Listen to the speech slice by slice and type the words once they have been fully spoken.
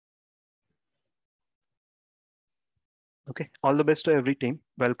Okay, all the best to every team.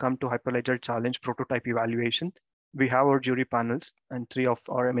 Welcome to Hyperledger Challenge Prototype Evaluation. We have our jury panels and three of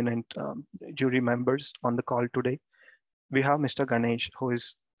our eminent jury members on the call today. We have Mr. Ganesh, who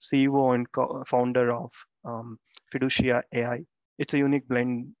is CEO and founder of Fiducia AI. It's a unique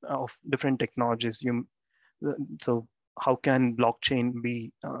blend of different technologies. So how can blockchain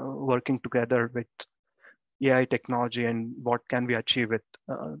be working together with AI technology, and what can we achieve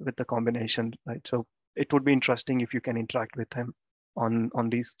with the combination, right? So it would be interesting if you can interact with him on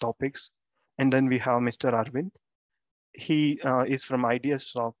these topics. And then we have Mr. Arvind. He is from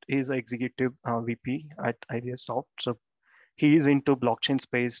Ideasoft. He is executive VP at Ideasoft. So he is into blockchain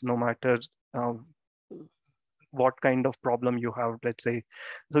space, no matter what kind of problem you have, let's say.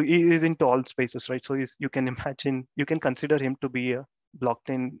 So he is into all spaces, right? So you can imagine, you can consider him to be a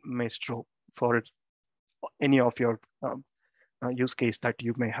blockchain maestro for any of your use case that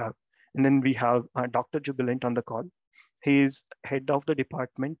you may have. And then we have Dr. Jubilant on the call. He is head of the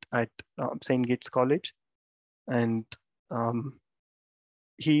department at St. Gates College. And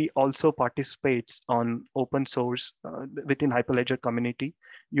he also participates on open source within Hyperledger community.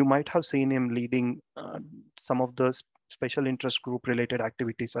 You might have seen him leading some of the special interest group related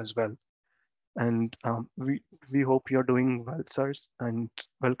activities as well. And we hope you're doing well, sirs, and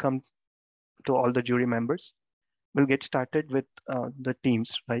welcome to all the jury members. We'll get started with the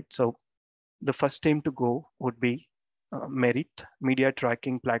teams, right? So the first team to go would be Merit, media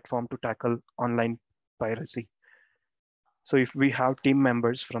tracking platform to tackle online piracy. So if we have team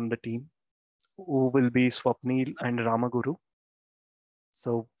members from the team, who will be Swapnil and Ramaguru.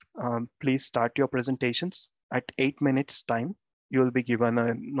 So please start your presentations. At 8 minutes time, you will be given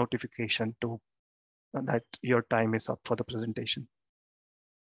a notification to that your time is up for the presentation.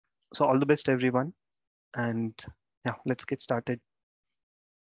 So all the best, everyone. And yeah, let's get started.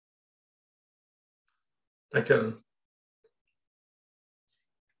 Thank you.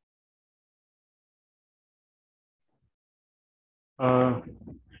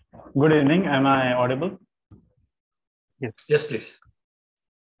 Good evening. Am I audible? Yes. Yes, please.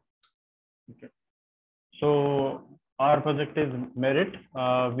 Okay. So our project is Merit.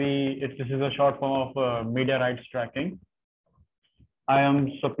 This is a short form of media rights tracking. I am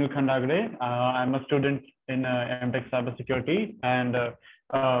Swapnil Khandagre. I'm a student in MTech Cybersecurity, and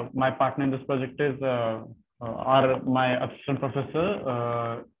my partner in this project is my assistant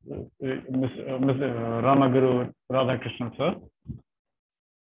professor, Ms. Ramaguru Radhakrishnan, sir.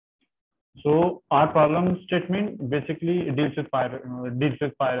 So our problem statement basically deals with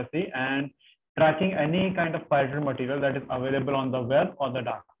piracy and tracking any kind of pirated material that is available on the web or the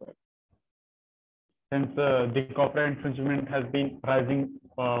dark web. Since the copyright infringement has been rising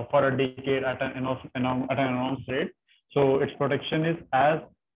for a decade at an enormous rate, so its protection is as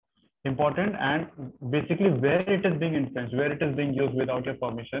important, and basically where it is being infringed, where it is being used without your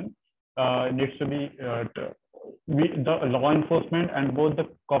permission, needs to be the law enforcement and both the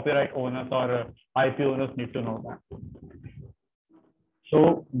copyright owners or IP owners need to know that.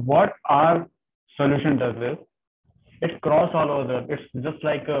 So what our solution does is it cross all over. It's just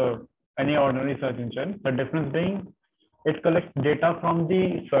like any ordinary search engine. The difference being it collects data from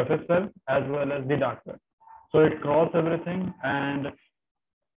the surface web as well as the dark web. So it crosses everything, and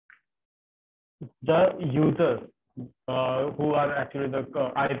the users who are actually the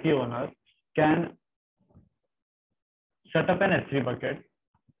IP owners can set up an S3 bucket,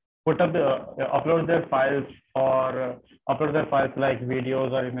 upload their files like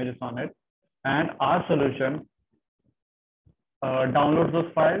videos or images on it, and our solution downloads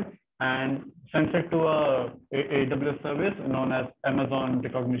those files and sends it to a AWS service known as Amazon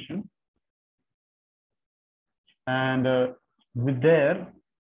Recognition. And with there,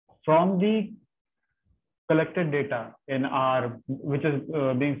 from the collected data which is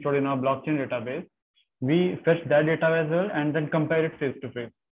being stored in our blockchain database, we fetch that data as well and then compare it face to face.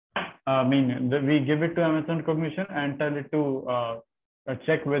 We give it to Amazon Recognition and tell it to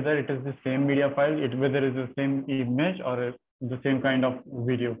check whether it is the same media file, whether it is the same image or the same kind of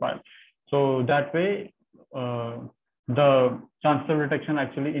video file. So that way, the chance of detection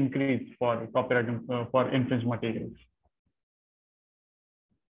actually increase for copyright for infringed materials.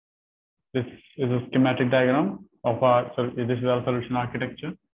 This is a schematic diagram of this is our solution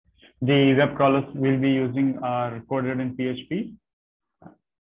architecture. The web crawlers we'll be using are coded in PHP,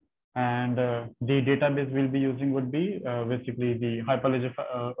 and the database we'll be using would be basically the Hyperledger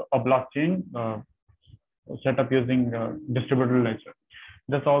blockchain set up using distributed ledger.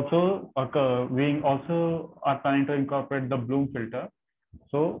 That's also we also are planning to incorporate the Bloom filter.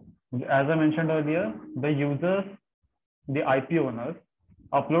 So as I mentioned earlier, the users, the IP owners,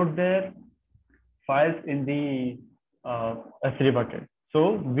 upload their files in the S3 bucket.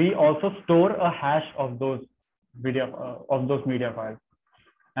 So we also store a hash of those media files.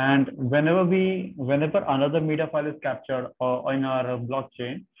 And whenever another media file is captured in our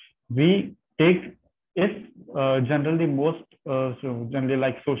blockchain, we take, if generally generally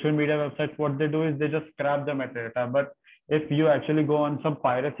like social media websites, what they do is they just scrap the metadata. But if you actually go on some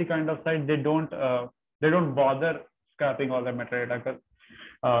piracy kind of site, they don't bother scrapping all the metadata, because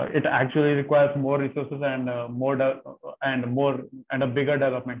it actually requires more resources and and a bigger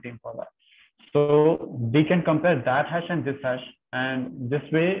development team for that. So we can compare that hash and this hash, and this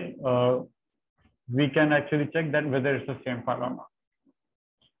way we can actually check that whether it's the same file or not.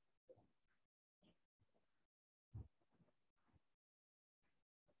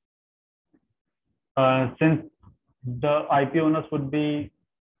 Since the IP owners would be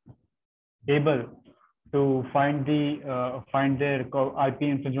able to find their IP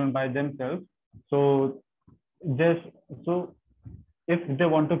infringement by themselves, so if they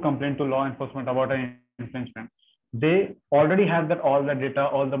want to complain to law enforcement about an infringement, they already have that all the data,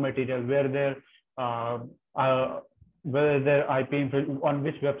 all the material where their IP on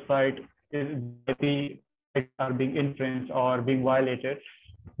which website is IP are being infringed or being violated.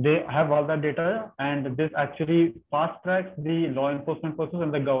 They have all that data, and this actually fast tracks the law enforcement process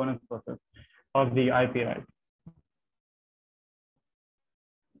and the governance process of the IP rights.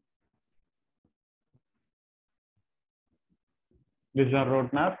 This is our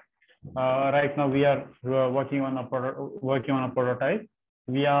roadmap. Right now we are working on a prototype.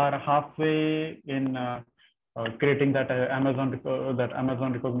 We are halfway in creating that Amazon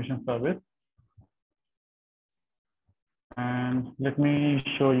recognition service. And let me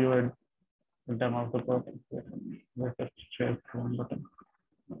show you a demo of the project. Let's just share one button.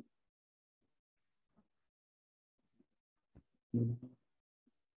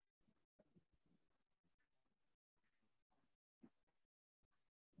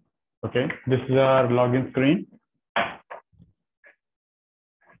 Okay, this is our login screen.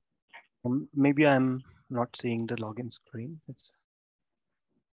 Maybe I'm not seeing the login screen.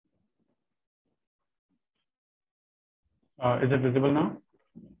 Is it visible now?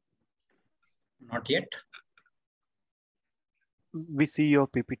 Not yet. We see your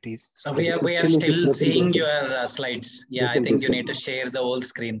PPTs. So we are still seeing your slides. Yeah, I think you need to share the whole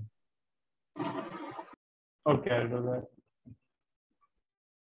screen. Okay, I'll do that.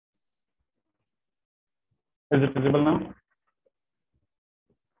 Is it visible now?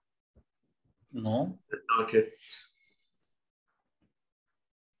 No. Not yet.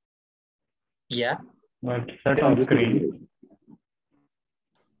 Yeah. But set on screen.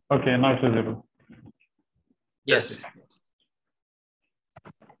 Okay, now it's visible. Yes.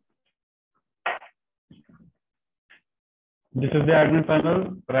 This is the admin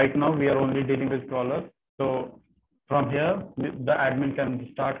panel. Right now, we are only dealing with crawlers. So from here, the admin can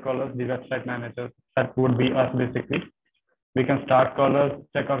start crawlers, the website managers. That would be us basically. We can start crawlers,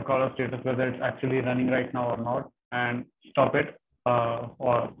 check our crawler status, whether it's actually running right now or not, and stop it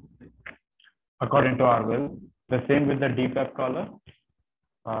or according to our will. The same with the deep web crawler.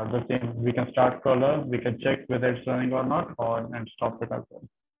 The same, we can start crawler, we can check whether it's running or not, and stop it as well.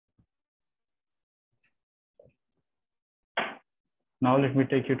 Now let me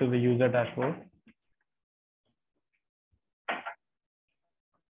take you to the user dashboard.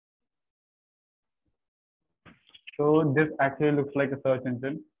 So this actually looks like a search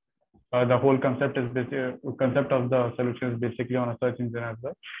engine. The whole concept of the solution is basically on a search engine as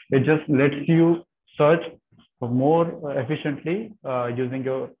well. It just lets you search more efficiently using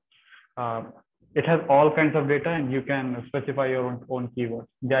your. It has all kinds of data, and you can specify your own keywords.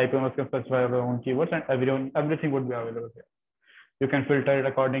 The IP owners can specify their own keywords, and everything would be available here. You can filter it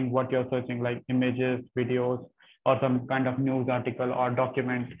according what you're searching, like images, videos, or some kind of news article or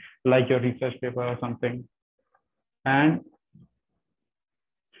document, like your research paper or something. And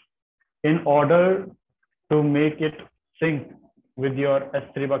in order to make it sync with your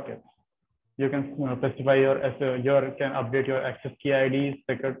S3 buckets, you can specify can update your access key IDs,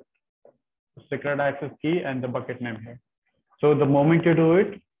 secret access key, and the bucket name here. So the moment you do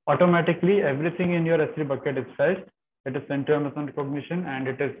it, automatically everything in your S3 bucket is fetched. It is sent to Amazon recognition, and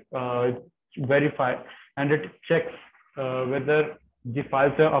it is verified, and it checks whether the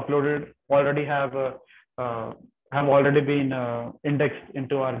files are uploaded already have already been indexed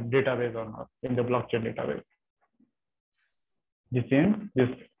into our database or not, in the blockchain database. The same, this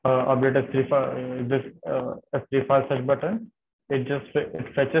update S3 file search button. It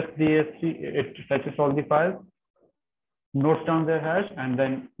fetches it fetches all the files, notes down their hash, and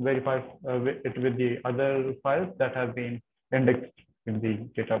then verifies it with the other files that have been indexed in the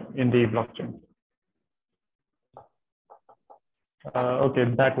blockchain. Okay,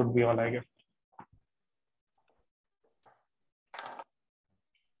 that would be all, I guess.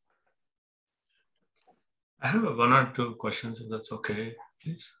 I have one or two questions, if that's okay,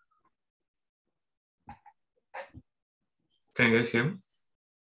 please. Can you guys hear me?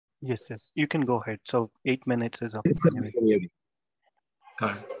 Yes, yes, you can go ahead. So 8 minutes is up. Yes, sir, Anyway. we can hear you.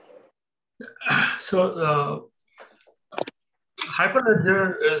 Got it. So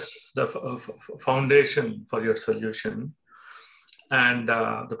Hyperledger is the foundation for your solution. And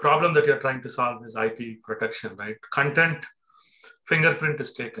the problem that you're trying to solve is IP protection, right? Content fingerprint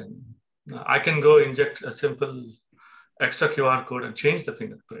is taken. I can go inject a simple extra QR code and change the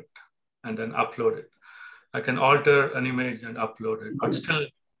fingerprint and then upload it. I can alter an image and upload it, but still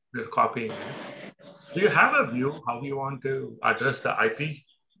you're copying it. Do you have a view how you want to address the IP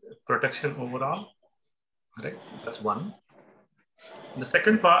protection overall? Right, that's one. The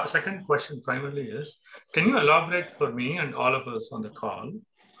second question primarily is, can you elaborate for me and all of us on the call,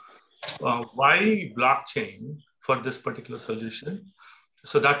 why blockchain for this particular solution?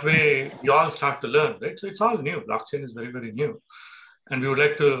 So that way we all start to learn, right? So it's all new. Blockchain is very, very new. And we would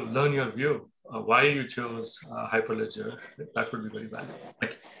like to learn your view, why you chose Hyperledger. That would be very valuable.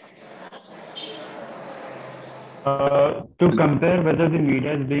 Thank you. To compare whether the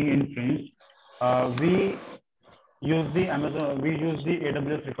media is being infringed, we use the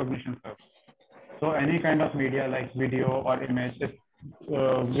AWS recognition service. So any kind of media like video or image,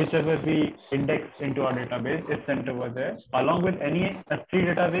 whichever we index into our database is sent over there, along with any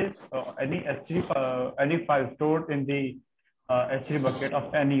S3 database, any file stored in the S3 bucket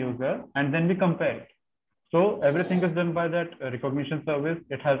of any user, and then we compare it. So everything is done by that recognition service.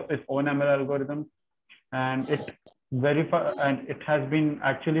 It has its own ML algorithm, and it has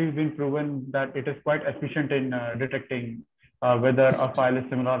actually been proven that it is quite efficient in detecting whether a file is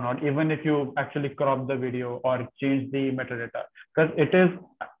similar or not, even if you actually crop the video or change the metadata, because it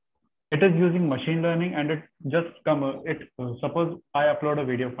is using machine learning, and it just suppose I upload a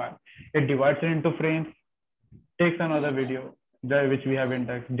video file, it divides it into frames, takes another video which we have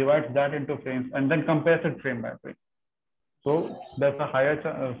indexed, divides that into frames, and then compares it frame by frame. So there's a higher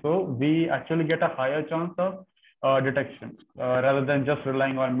so we actually get a higher chance of detection rather than just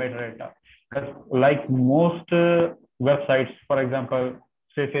relying on metadata. Like most websites, for example,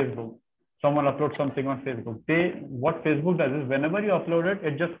 say Facebook, someone uploads something on Facebook. What Facebook does is whenever you upload it,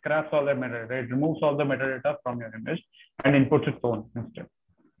 it just scraps all the metadata. It removes all the metadata from your image and inputs its own instead.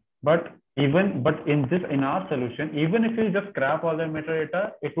 But in our solution, even if you just scrap all the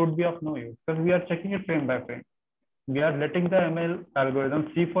metadata, it would be of no use, because we are checking it frame by frame. We are letting the ML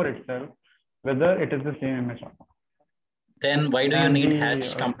algorithm see for itself whether it is the same image or not. Then why do you need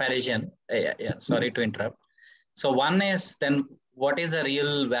hash comparison? Sorry to interrupt. So one is, then what is the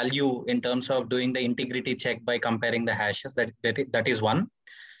real value in terms of doing the integrity check by comparing the hashes? That is one.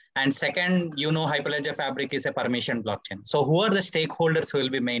 And second, Hyperledger Fabric is a permission blockchain. So who are the stakeholders who will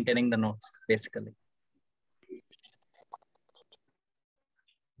be maintaining the nodes, basically?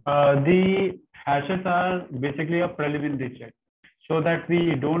 The hashes are basically a preliminary check, so that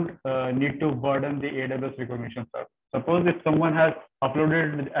we don't need to burden the AWS recognition service. Suppose if someone has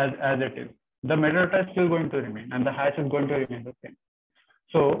uploaded as it is, the metadata is still going to remain, and the hash is going to remain the same.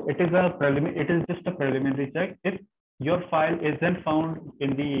 So it is just a preliminary check. If your file isn't found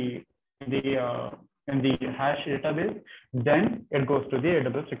in the hash database, then it goes to the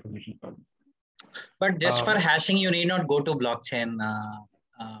AWS recognition service. But just for hashing, you need not go to blockchain,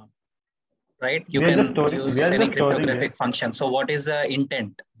 right? You can use any cryptographic function. So what is the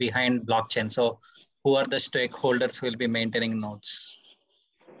intent behind blockchain? So who are the stakeholders who will be maintaining nodes?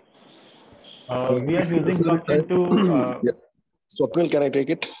 We are using blockchain to... yeah. Swapnil, can I take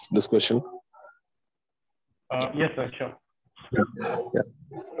it, this question? Yes, sir, sure. Yeah.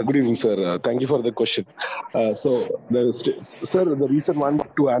 Good evening, sir. Thank you for the question. Sir, the reason I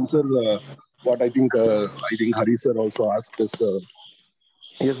want to answer what I think Hari sir also asked is,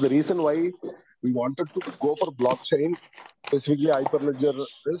 yes, the reason why we wanted to go for blockchain, specifically Hyperledger,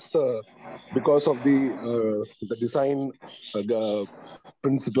 is because of the design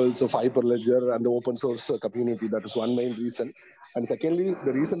principles of Hyperledger and the open source community. That is one main reason. And secondly,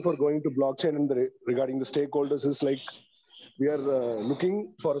 the reason for going to blockchain and regarding the stakeholders is like we are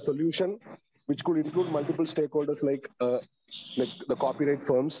looking for a solution which could include multiple stakeholders, like the copyright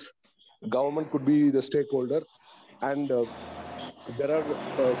firms, government could be the stakeholder, and there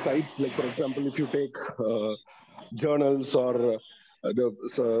are sites like, for example, if you take journals or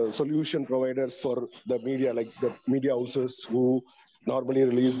the solution providers for the media, like the media houses who normally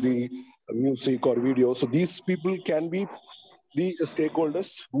release the music or video. So these people can be the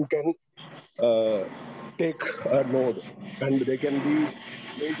stakeholders who can take a node, and they can be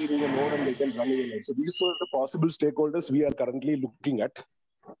maintaining a node and they can run a node. So these are the possible stakeholders we are currently looking at.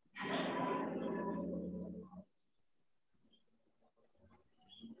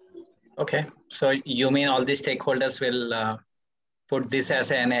 Okay, so you mean all these stakeholders will put this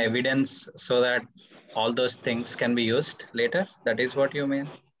as an evidence so that all those things can be used later? That is what you mean?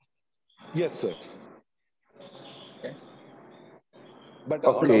 Yes, sir. Okay. But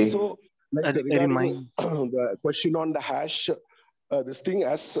also, like regarding the question on the hash, this thing,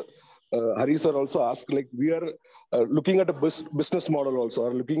 as Hari sir also asked, like we are looking at a business model also,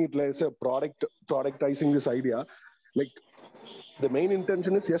 or looking at like a productizing this idea. Like the main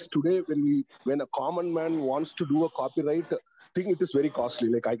intention is, yes, today when a common man wants to do a copyright thing, it is very costly.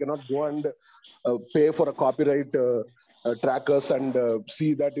 Like I cannot go and pay for a copyright trackers and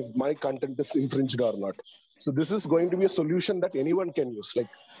see that if my content is infringed or not. So this is going to be a solution that anyone can use. Like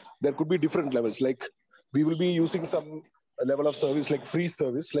there could be different levels. Like we will be using some level of service, like free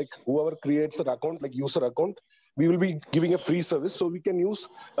service, like whoever creates an account, like user account, we will be giving a free service. So we can use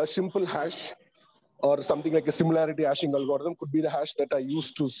a simple hash or something like a similarity hashing algorithm could be the hash that I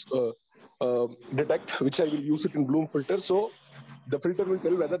use to detect, which I will use it in Bloom filter. So the filter will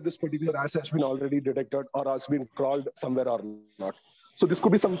tell whether this particular hash has been already detected or has been crawled somewhere or not. So this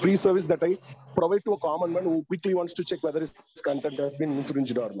could be some free service that I provide to a common man who quickly wants to check whether his content has been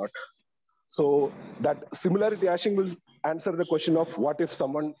infringed or not. So that similarity hashing will answer the question of what if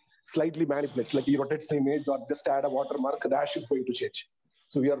someone slightly manipulates, like he rotates the image or just add a watermark, the hash is going to change.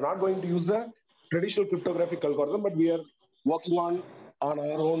 So we are not going to use the traditional cryptographic algorithm, but we are working on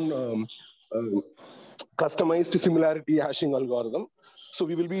our own customized similarity hashing algorithm. So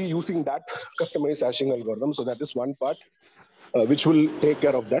we will be using that customized hashing algorithm. So that is one part which will take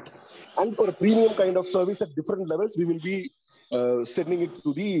care of that. And for a premium kind of service at different levels, we will be sending it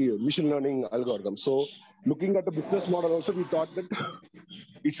to the machine learning algorithm. So looking at the business model also, we thought that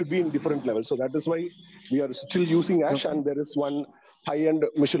it should be in different levels. So that is why we are still using hash, and there is one high-end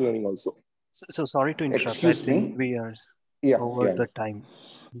machine learning also. So sorry to interrupt. Excuse me. We are over the time.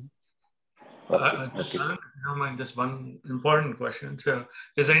 Just, don't mind, just one important question. So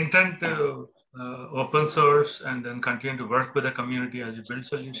is the intent to open source and then continue to work with the community as you build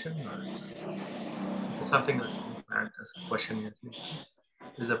solution, or is something that's as a question here?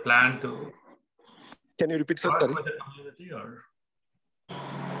 Is a plan to Can you repeat, sir? work Sorry. with the community, or?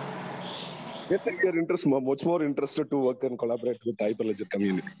 Yes, we are much more interested to work and collaborate with Hyperledger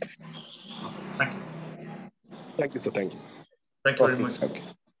communities. Thank you. Thank you, sir. Thank you, sir. Thank you very much. Okay.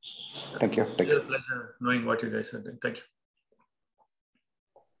 Thank you. It's a pleasure knowing what you guys are doing. Thank you.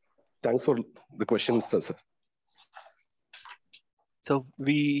 Thanks for the questions, sir. So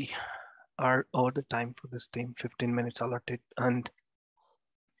we are over the time for this team, 15 minutes allotted. And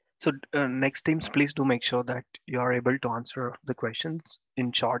so next teams, please do make sure that you are able to answer the questions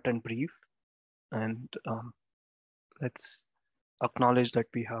in short and brief. And let's acknowledge that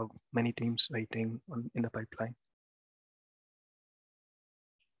we have many teams waiting in the pipeline.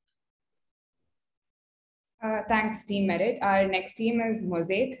 Thanks, Team Merit. Our next team is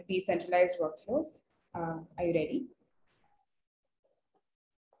Mosaic, Decentralized Workflows. Are you ready?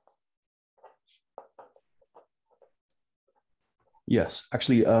 Yes,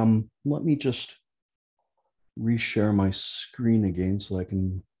 actually, let me just reshare my screen again so I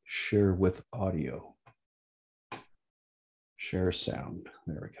can share with audio. Share sound.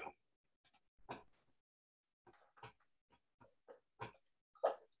 There we go.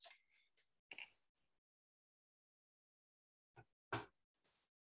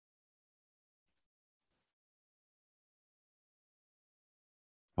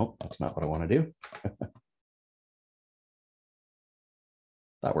 Oh, that's not what I want to do.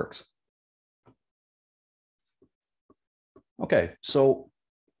 That works. Okay, so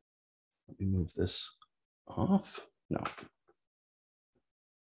let me move this off. No.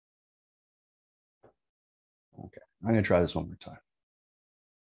 Okay, I'm going to try this one more time.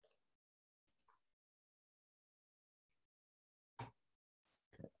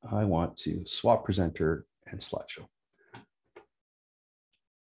 Okay, I want to swap presenter and slideshow.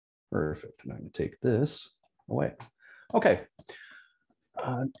 Perfect. And I'm going to take this away. Okay.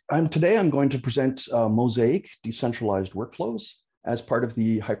 Today I'm going to present Mosaic Decentralized Workflows as part of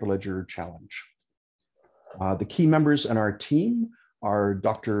the Hyperledger Challenge. The key members in our team are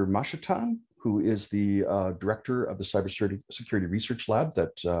Dr. Mashatan, who is the director of the Cybersecurity Research Lab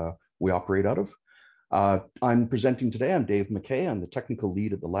that we operate out of. I'm presenting today. I'm Dave McKay. I'm the technical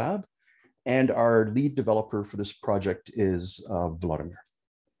lead of the lab. And our lead developer for this project is Vladimir.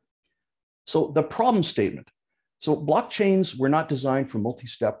 So the problem statement. So blockchains were not designed for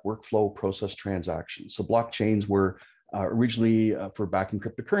multi-step workflow process transactions. So blockchains were originally for backing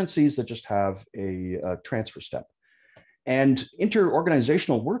cryptocurrencies that just have a transfer step. And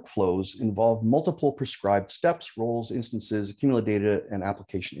inter-organizational workflows involve multiple prescribed steps, roles, instances, accumulate data, and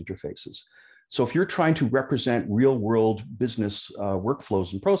application interfaces. So if you're trying to represent real-world business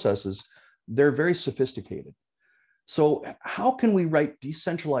workflows and processes, they're very sophisticated. So how can we write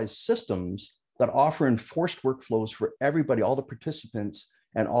decentralized systems that offer enforced workflows for everybody, all the participants,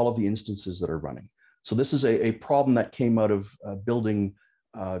 and all of the instances that are running? So this is a problem that came out of building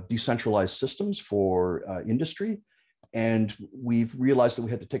decentralized systems for industry. And we've realized that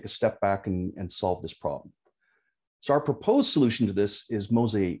we had to take a step back and solve this problem. So our proposed solution to this is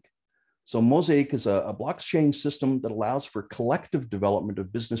Mosaic. So Mosaic is a blockchain system that allows for collective development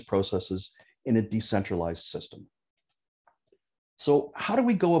of business processes in a decentralized system. So how do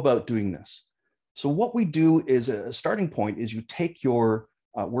we go about doing this? So what we do is a starting point is you take your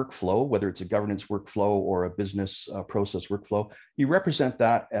workflow, whether it's a governance workflow or a business process workflow, you represent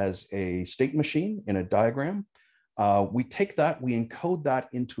that as a state machine in a diagram. We take that, we encode that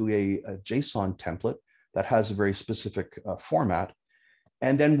into a JSON template that has a very specific format.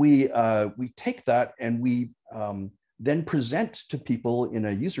 And then we take that and we then present to people in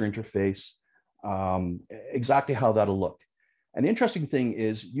a user interface exactly how that'll look. And the interesting thing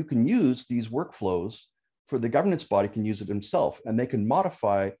is you can use these workflows for the governance body can use it themselves, and they can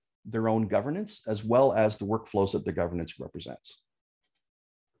modify their own governance as well as the workflows that the governance represents.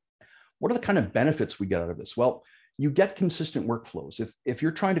 What are the kind of benefits we get out of this? Well, you get consistent workflows. If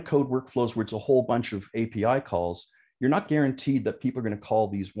you're trying to code workflows where it's a whole bunch of API calls, you're not guaranteed that people are going to call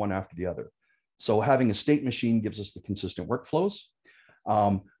these one after the other. So having a state machine gives us the consistent workflows.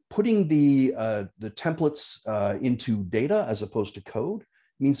 Putting the templates into data as opposed to code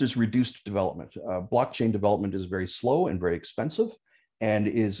means there's reduced development. Blockchain development is very slow and very expensive and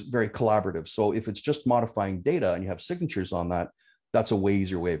is very collaborative. So if it's just modifying data and you have signatures on that, that's a way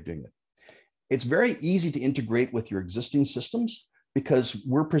easier way of doing it. It's very easy to integrate with your existing systems because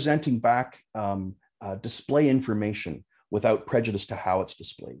we're presenting back display information without prejudice to how it's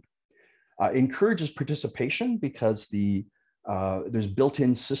displayed. Encourages participation because there's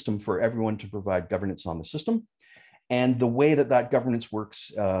built-in system for everyone to provide governance on the system. And the way that that governance works,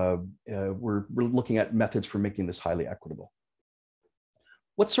 we're looking at methods for making this highly equitable.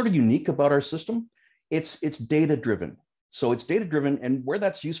 What's sort of unique about our system? It's data-driven. So it's data-driven, and where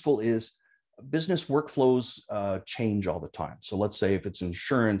that's useful is business workflows change all the time. So let's say if it's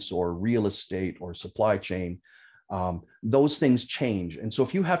insurance or real estate or supply chain, those things change. And so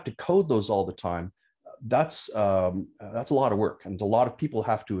if you have to code those all the time, that's a lot of work, and a lot of people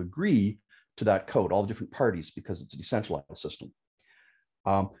have to agree to that code, all the different parties, because it's a decentralized system.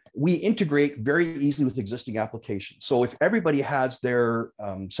 We integrate very easily with existing applications. So if everybody has their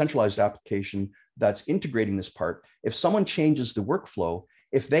centralized application that's integrating this part, if someone changes the workflow,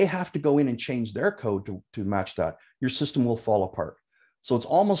 if they have to go in and change their code to match that, your system will fall apart. So it's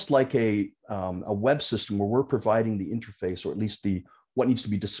almost like a web system where we're providing the interface, or at least what needs to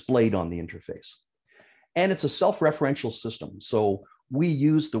be displayed on the interface. And it's a self-referential system. So we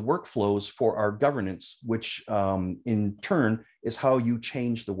use the workflows for our governance, which in turn is how you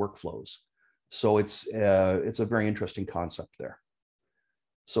change the workflows. So it's a very interesting concept there.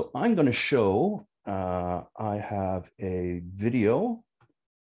 So I'm going to show, I have a video,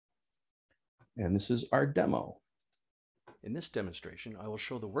 and this is our demo. In this demonstration, I will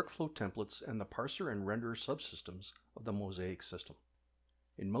show the workflow templates and the parser and renderer subsystems of the Mosaic system.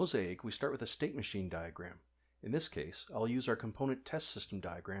 In Mosaic, we start with a state machine diagram. In this case, I'll use our component test system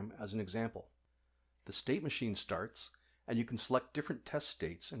diagram as an example. The state machine starts, and you can select different test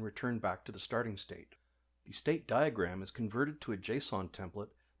states and return back to the starting state. The state diagram is converted to a JSON template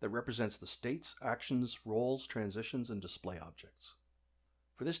that represents the states, actions, roles, transitions, and display objects.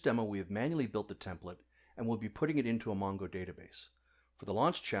 For this demo, we have manually built the template, and we'll be putting it into a Mongo database. For the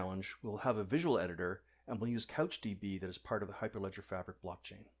launch challenge, we'll have a visual editor, and we'll use CouchDB that is part of the Hyperledger Fabric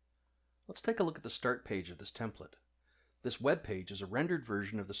blockchain. Let's take a look at the start page of this template. This web page is a rendered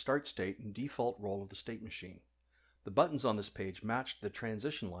version of the start state and default role of the state machine. The buttons on this page match the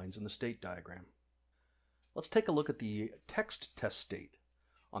transition lines in the state diagram. Let's take a look at the text test state.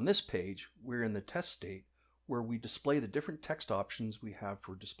 On this page, we're in the test state where we display the different text options we have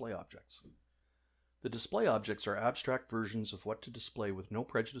for display objects. The display objects are abstract versions of what to display with no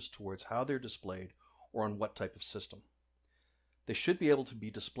prejudice towards how they're displayed or on what type of system. They should be able to be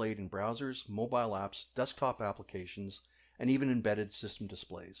displayed in browsers, mobile apps, desktop applications, and even embedded system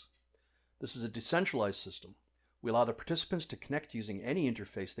displays. This is a decentralized system. We allow the participants to connect using any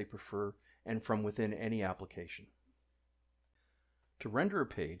interface they prefer and from within any application. To render a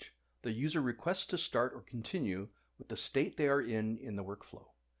page, the user requests to start or continue with the state they are in the workflow.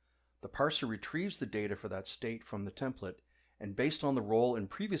 The parser retrieves the data for that state from the template, and based on the role and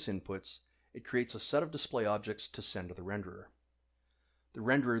previous inputs, it creates a set of display objects to send to the renderer. The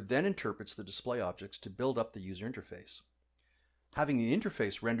renderer then interprets the display objects to build up the user interface. Having the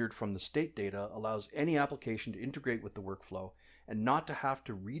interface rendered from the state data allows any application to integrate with the workflow and not to have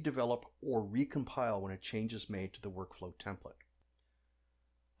to redevelop or recompile when a change is made to the workflow template.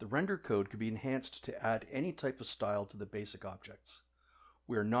 The render code can be enhanced to add any type of style to the basic objects.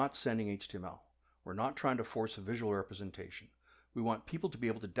 We are not sending HTML. We're not trying to force a visual representation. We want people to be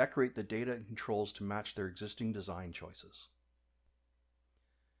able to decorate the data and controls to match their existing design choices.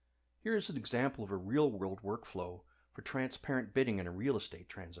 Here is an example of a real-world workflow for transparent bidding in a real estate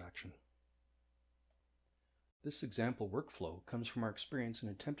transaction. This example workflow comes from our experience in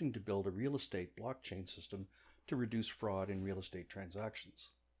attempting to build a real estate blockchain system to reduce fraud in real estate transactions.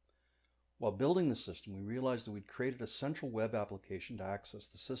 While building the system, we realized that we'd created a central web application to access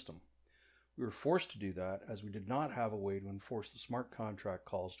the system. We were forced to do that as we did not have a way to enforce the smart contract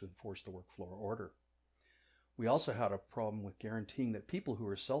calls to enforce the workflow order. We also had a problem with guaranteeing that people who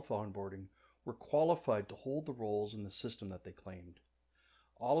were self-onboarding were qualified to hold the roles in the system that they claimed.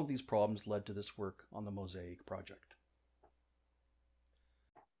 All of these problems led to this work on the Mosaic project.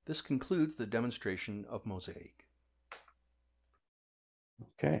 This concludes the demonstration of Mosaic.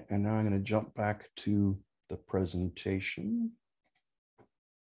 Okay, and now I'm going to jump back to the presentation,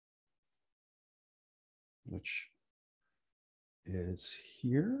 which is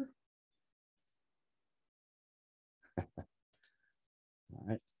here. All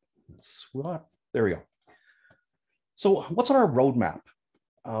right, let's swap. There we go. So what's on our roadmap?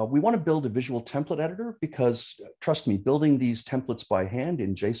 We want to build a visual template editor because, trust me, building these templates by hand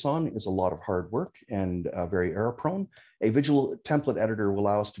in JSON is a lot of hard work and very error prone. A visual template editor will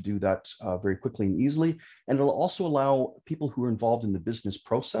allow us to do that very quickly and easily. And it'll also allow people who are involved in the business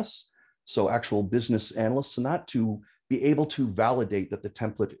process, so actual business analysts and that, to be able to validate that the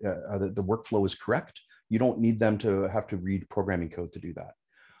template, the workflow is correct. You don't need them to have to read programming code to do that.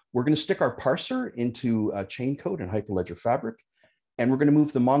 We're going to stick our parser into chain code and Hyperledger Fabric. And we're going to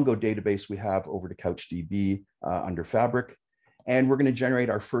move the Mongo database we have over to CouchDB under Fabric. And we're going to generate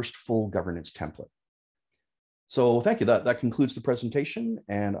our first full governance template. So thank you. That concludes the presentation.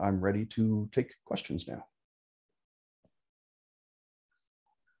 And I'm ready to take questions now.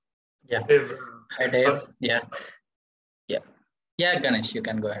 Yeah. Dave, Hi, Dave. Yeah. Yeah, Ganesh, you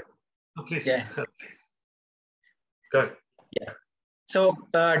can go ahead. Oh, please. Yeah. Good. Yeah. So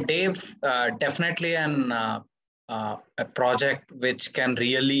Dave, definitely a project which can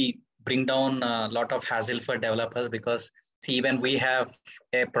really bring down a lot of hassle for developers, because see, even we have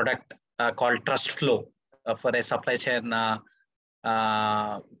a product called Trust Flow for a supply chain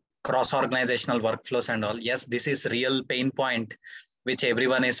cross-organizational workflows and all. Yes, this is real pain point which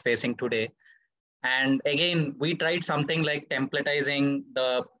everyone is facing today. And again, we tried something like templatizing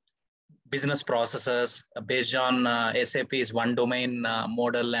the business processes based on SAP's one domain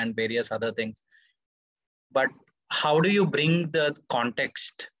model and various other things. But how do you bring the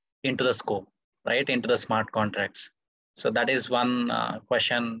context into the scope, right? Into the smart contracts. So that is one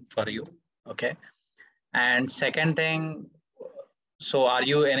question for you, okay? And second thing, so are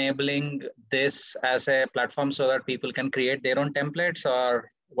you enabling this as a platform so that people can create their own templates,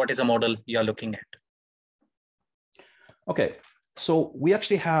 or what is the model you're looking at? Okay, so we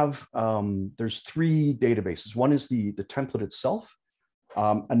actually have, there's three databases. One is the template itself.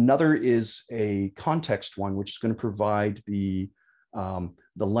 Another is a context one, which is going to provide the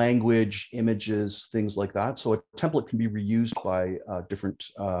language, images, things like that. So a template can be reused by different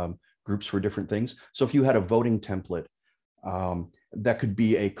groups for different things. So if you had a voting template, that could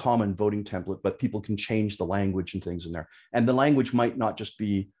be a common voting template, but people can change the language and things in there. And the language might not just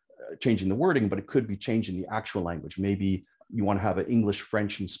be changing the wording, but it could be changing the actual language. Maybe you want to have an English,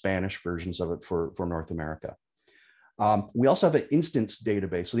 French, and Spanish versions of it for North America. We also have an instance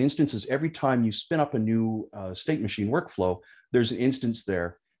database. So the instance is every time you spin up a new state machine workflow, there's an instance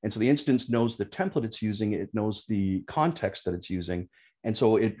there. And so the instance knows the template it's using, it knows the context that it's using. And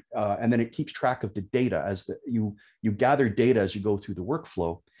so it, and then it keeps track of the data as you gather data as you go through the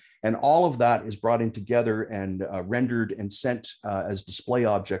workflow. And all of that is brought in together and rendered and sent as display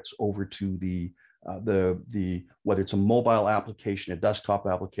objects over to whether it's a mobile application, a desktop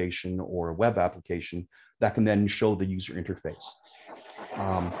application, or a web application that can then show the user interface.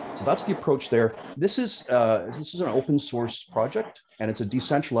 So that's the approach there. This is an open source project, and it's a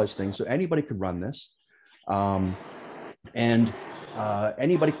decentralized thing, so anybody could run this. And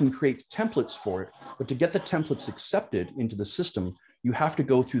anybody can create templates for it, but to get the templates accepted into the system, you have to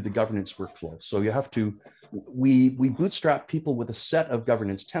go through the governance workflow. So you have to, we bootstrap people with a set of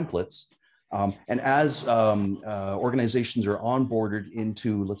governance templates. And as organizations are onboarded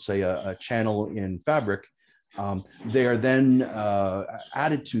into, let's say, a channel in Fabric, they are then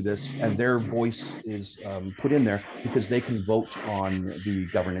added to this, and their voice is put in there because they can vote on the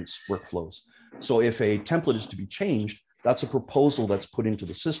governance workflows. So if a template is to be changed, that's a proposal that's put into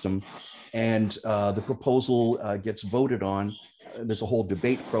the system, and the proposal gets voted on. There's a whole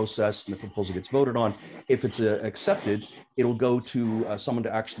debate process, and the proposal gets voted on. If it's accepted, it'll go to someone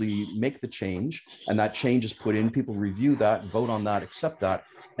to actually make the change, and that change is put in. People review that, vote on that, accept that,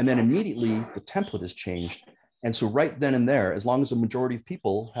 and then immediately the template is changed. And so right then and there, as long as a majority of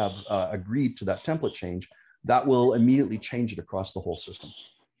people have agreed to that template change, that will immediately change it across the whole system.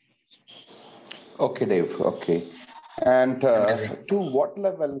 Okay, Dave. Okay. And to what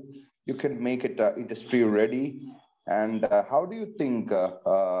level you can make it industry ready? And how do you think,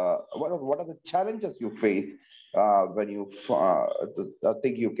 what are the challenges you face when you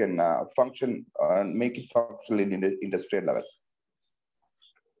think you can function and make it functional in the industrial level?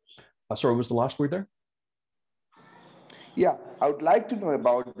 Sorry, what was the last word there? Yeah, I would like to know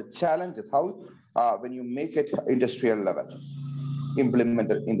about the challenges, how when you make it industrial level,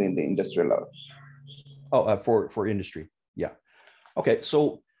 implemented in the industrial level. Oh, for industry, yeah. Okay,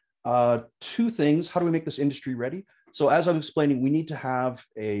 so two things. How do we make this industry ready? So as I was explaining, we need to have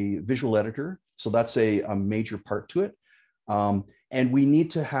a visual editor. So that's a major part to it. And we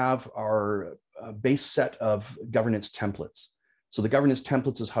need to have our base set of governance templates. So the governance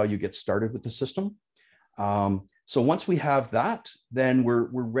templates is how you get started with the system. So once we have that, then we're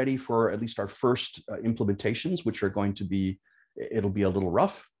ready for at least our first implementations, which are going to be, it'll be a little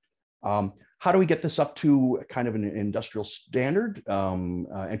rough. How do we get this up to kind of an industrial standard,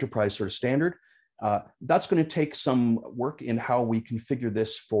 enterprise sort of standard? That's going to take some work in how we configure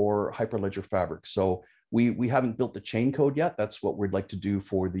this for Hyperledger Fabric. So we haven't built the chain code yet. That's what we'd like to do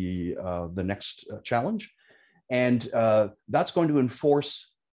for the next challenge. And that's going to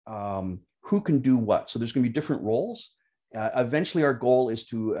enforce who can do what. So there's going to be different roles. Eventually, our goal is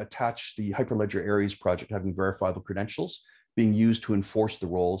to attach the Hyperledger Aries project having verifiable credentials being used to enforce the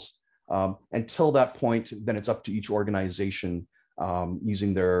roles. Until that point, then it's up to each organization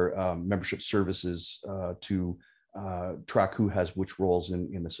using their membership services to track who has which roles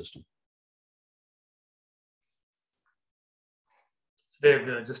in the system. Dave,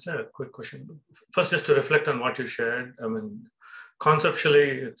 just a quick question. First, just to reflect on what you shared, I mean, conceptually,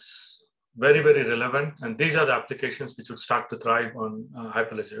 it's very, very relevant. And these are the applications which would start to thrive on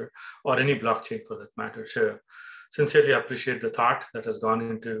Hyperledger or any blockchain for that matter. So sincerely appreciate the thought that has gone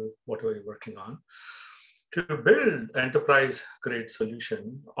into whatever you're working on. To build enterprise-grade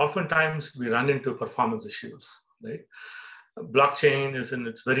solution, oftentimes we run into performance issues, right? Blockchain is in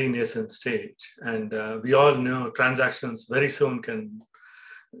its very nascent stage, and we all know transactions very soon can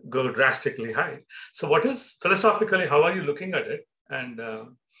go drastically high. So what is, philosophically, how are you looking at it? And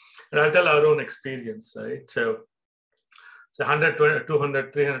I'll tell our own experience, right? So 100,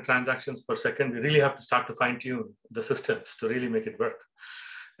 200, 300 transactions per second, we really have to start to fine tune the systems to really make it work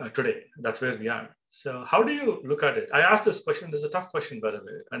today. That's where we are. So how do you look at it? I asked this question, this is a tough question, by the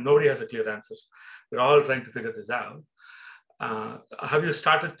way, and nobody has a clear answer. We're all trying to figure this out. Have you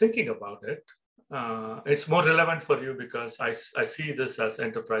started thinking about it? It's more relevant for you because I see this as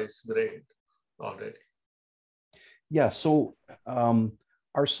enterprise grade already. Yeah, so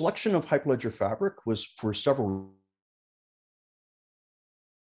our selection of Hyperledger Fabric was for several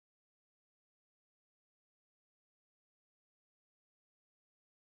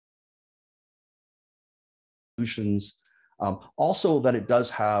solutions. Also that it does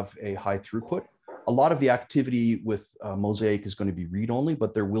have a high throughput. A lot of the activity with Mosaic is going to be read-only,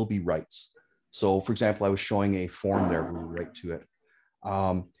 but there will be writes. So for example, I was showing a form there where we write to it.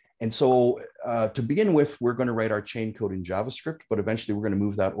 And so to begin with, we're going to write our chain code in JavaScript, but eventually we're going to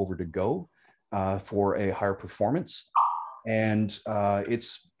move that over to Go for a higher performance. And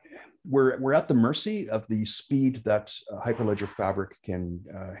we're at the mercy of the speed that Hyperledger Fabric can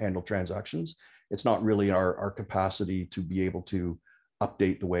handle transactions. It's not really our capacity to be able to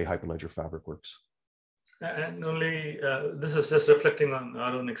update the way Hyperledger Fabric works. And only, this is just reflecting on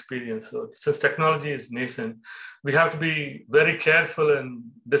our own experience. So since technology is nascent, we have to be very careful in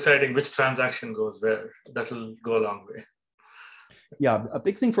deciding which transaction goes where. That will go a long way. Yeah, a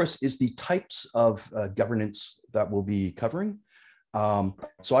big thing for us is the types of governance that we'll be covering.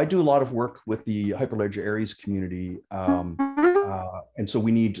 So I do a lot of work with the Hyperledger Aries community. And so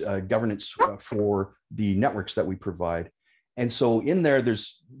we need governance for the networks that we provide. And so in there,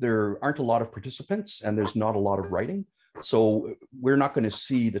 there aren't a lot of participants and there's not a lot of writing. So we're not going to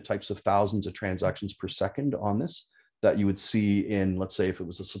see the types of thousands of transactions per second on this that you would see in, let's say, if it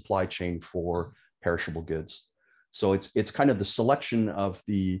was a supply chain for perishable goods. So it's kind of the selection of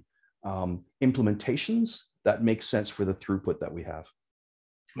the implementations that makes sense for the throughput that we have.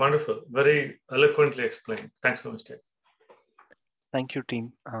 Wonderful. Very eloquently explained. Thanks so much, Dave. Thank you,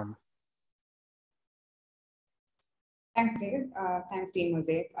 team. Thanks, Dave. Thanks, Team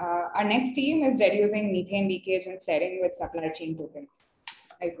Mosaic. Our next team is reducing methane leakage and flaring with supply chain tokens.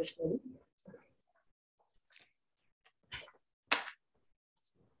 Hyperledger.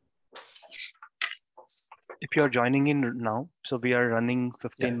 If you're joining in now, so we are running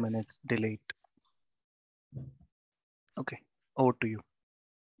 15 minutes delayed. Okay, over to you.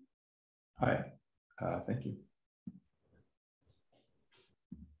 Hi, thank you.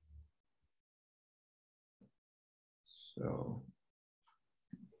 So,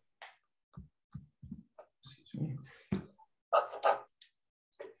 excuse me.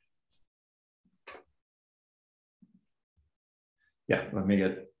 Yeah, let me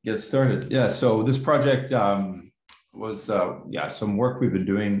get started. Yeah, so this project was some work we've been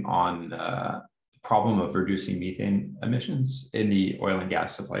doing on the problem of reducing methane emissions in the oil and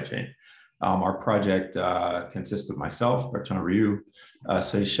gas supply chain. Our project consists of myself, Bertrand Rioux,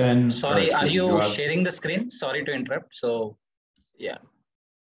 Seishen. Sorry, are you sharing the screen? Sorry to interrupt. So, yeah.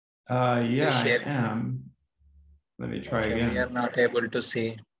 Yeah, I am. Let me try again. We are not able to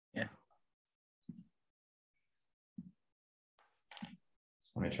see. Yeah.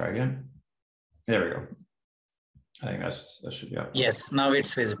 Let me try again. There we go. I think that should be up. Yes, now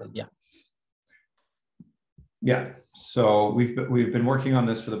it's visible. Yeah. Yeah, so we've been working on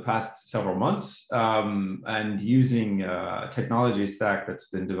this for the past several months and using a technology stack that's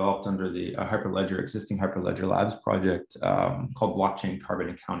been developed under the existing Hyperledger Labs project called blockchain carbon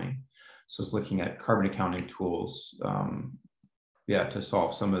accounting. So it's looking at carbon accounting tools, to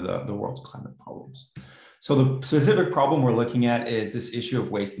solve some of the world's climate problems. So the specific problem we're looking at is this issue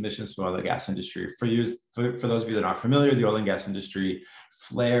of waste emissions from the oil and gas industry. For those of you that aren't familiar, the oil and gas industry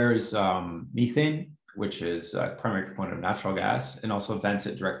flares methane, which is a primary component of natural gas, and also vents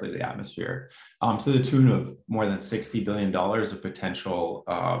it directly to the atmosphere, to the tune of more than $60 billion of potential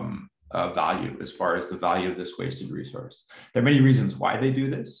value as far as the value of this wasted resource. There are many reasons why they do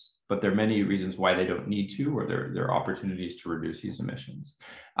this, but there are many reasons why they don't need to, or there are opportunities to reduce these emissions.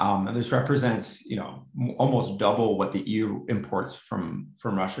 And this represents, almost double what the EU imports from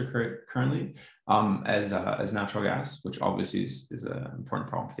Russia currently as natural gas, which obviously is an important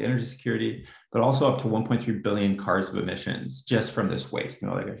problem for the energy security, but also up to 1.3 billion cars of emissions just from this waste in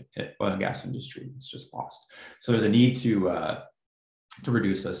the oil and gas industry. It's just lost. So there's a need to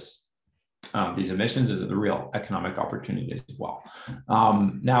reduce this. These emissions is a real economic opportunity as well.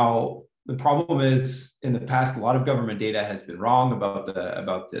 Now, the problem is, in the past, a lot of government data has been wrong about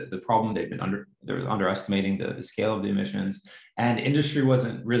the problem. They were underestimating the scale of the emissions, and industry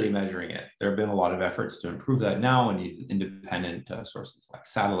wasn't really measuring it. There have been a lot of efforts to improve that now, and independent sources like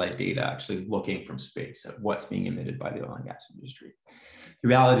satellite data actually looking from space at what's being emitted by the oil and gas industry. The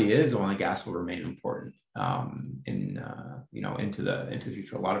reality is, oil and gas will remain important into the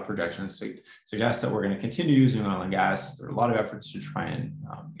future. A lot of projections suggest that we're going to continue using oil and gas. There are a lot of efforts to try and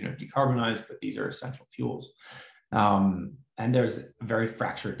decarbonize, but these are essential fuels. And there's a very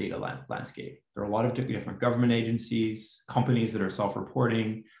fractured data landscape. There are a lot of different government agencies, companies that are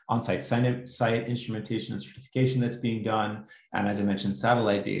self-reporting, on-site site instrumentation and certification that's being done, and as I mentioned,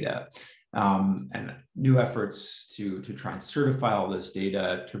 satellite data. And new efforts to try and certify all this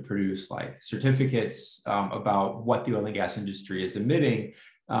data to produce like certificates about what the oil and gas industry is emitting,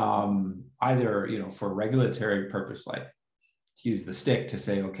 either for regulatory purpose, like to use the stick to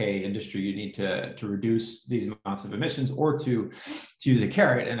say, okay, industry, you need to reduce these amounts of emissions, or to use a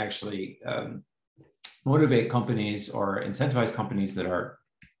carrot and actually motivate companies or incentivize companies that are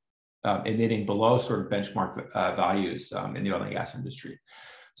emitting below sort of benchmark values in the oil and gas industry.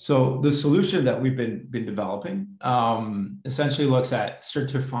 So the solution that we've been developing essentially looks at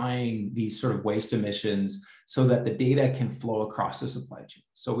certifying these sort of waste emissions so that the data can flow across the supply chain.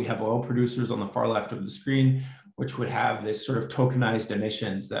 So we have oil producers on the far left of the screen, which would have this sort of tokenized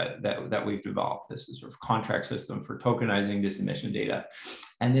emissions that we've developed. This is sort of contract system for tokenizing this emission data.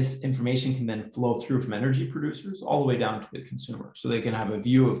 And this information can then flow through from energy producers all the way down to the consumer. So they can have a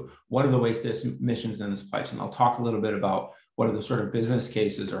view of what are the waste emissions in the supply chain. I'll talk a little bit about what are the sort of business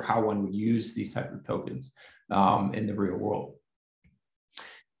cases or how one would use these type of tokens in the real world.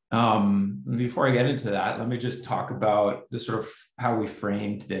 Before I get into that, let me just talk about the sort of how we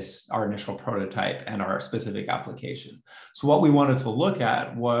framed this, our initial prototype and our specific application. So what we wanted to look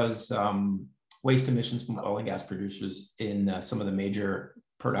at was waste emissions from oil and gas producers in some of the major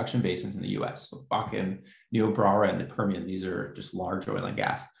production basins in the US. So Bakken, Niobrara, and the Permian. These are just large oil and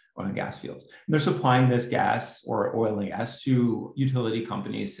gas fields. And they're supplying this gas or oil and gas to utility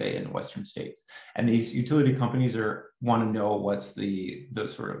companies, say in Western states. And these utility companies want to know what's the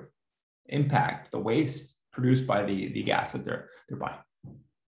sort of impact, the waste produced by the gas that they're buying.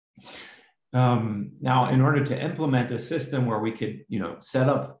 Now, in order to implement a system where we could, set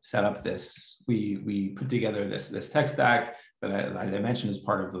up this, we put together this tech stack that, as I mentioned, is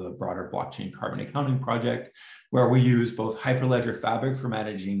part of the broader blockchain carbon accounting project, where we use both Hyperledger Fabric for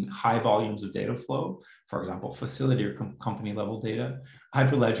managing high volumes of data flow, for example, facility or company level data,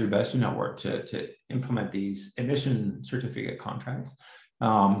 Hyperledger Besu Network to implement these emission certificate contracts,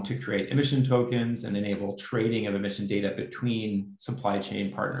 to create emission tokens and enable trading of emission data between supply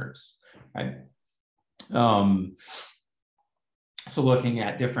chain partners. Right. So looking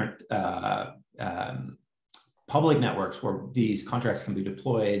at different public networks where these contracts can be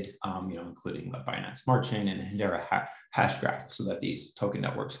deployed, including the Binance Smart Chain and Hedera Hashgraph, so that these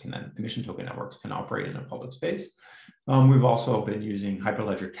emission token networks can operate in a public space. We've also been using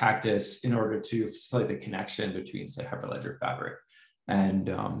Hyperledger Cactus in order to facilitate the connection between, say, Hyperledger Fabric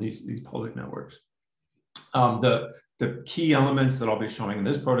and these public networks. The key elements that I'll be showing in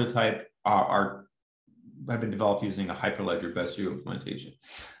this prototype have been developed using a Hyperledger Besu implementation.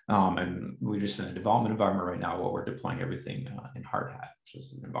 And we're just in a development environment right now where we're deploying everything in Hardhat, which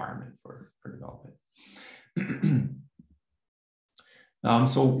is an environment for development.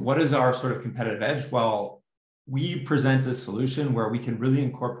 So what is our sort of competitive edge? Well, we present a solution where we can really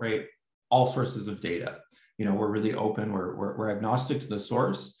incorporate all sources of data. We're really open, we're agnostic to the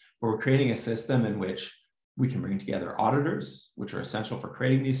source, but we're creating a system in which we can bring together auditors, which are essential for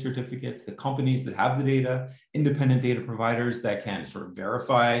creating these certificates, the companies that have the data, independent data providers that can sort of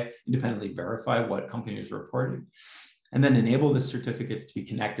independently verify what companies are reporting, and then enable the certificates to be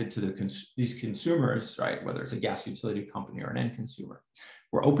connected to these consumers, right? Whether it's a gas utility company or an end consumer.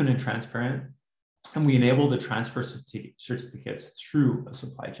 We're open and transparent, and we enable the transfer certificates through a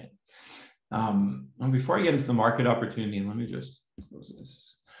supply chain. And before I get into the market opportunity, let me just close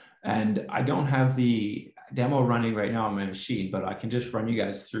this. And I don't have the demo running right now on my machine, but I can just run you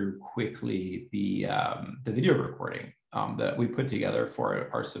guys through quickly the video recording that we put together for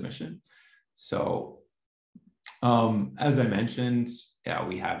our submission. So as I mentioned,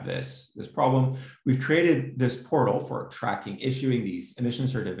 we have this problem. We've created this portal for issuing these emission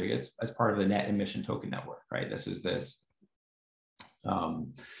certificates as part of the Net Emission Token Network, right? This is this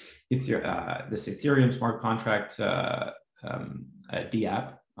Ethereum smart contract DApp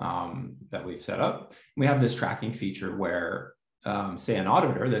that we've set up. We have this tracking feature where, say, an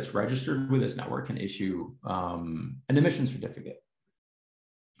auditor that's registered with this network can issue an emission certificate.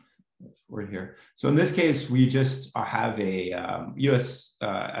 Right here. So in this case, we just have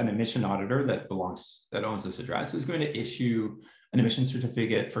an emission auditor that owns this address is going to issue an emission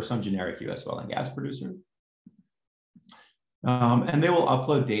certificate for some generic US oil and gas producer. And they will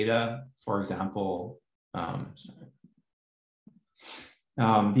upload data, for example,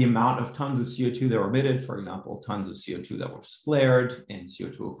 the amount of tons of CO2 that were emitted, for example, tons of CO2 that was flared in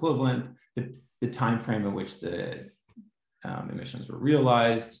CO2 equivalent, the time frame in which the emissions were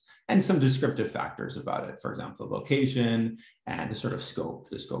realized, and some descriptive factors about it, for example, the location and the sort of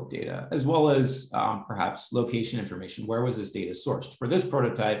the scope data, as well as perhaps location information. Where was this data sourced? For this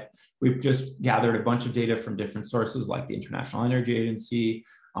prototype, we've just gathered a bunch of data from different sources like the International Energy Agency,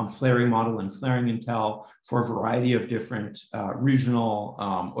 flaring model and flaring intel for a variety of different regional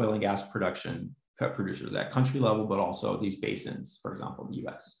oil and gas producers at country level, but also these basins, for example, in the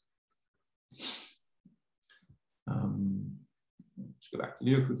US. Let's go back to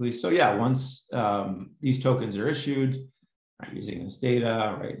the video quickly. So yeah, once these tokens are issued, right, using this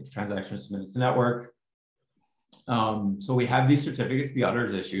data, right, transactions submitted to the network. So we have these certificates the auditor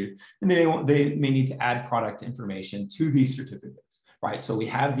has issued, and they may need to add product information to these certificates. Right, so we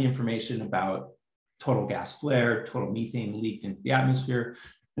have the information about total gas flared, total methane leaked into the atmosphere,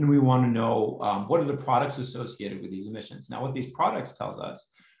 and we want to know what are the products associated with these emissions. Now, what these products tells us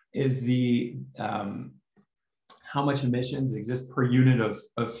is how much emissions exist per unit of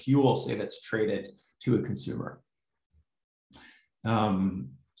fuel, say, that's traded to a consumer.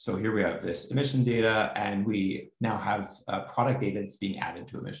 So here we have this emission data, and we now have product data that's being added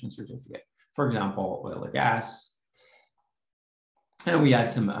to emission certificate. For example, oil or gas. And we add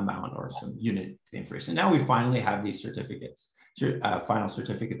some amount or some unit to the information. Now we finally have these certificates. final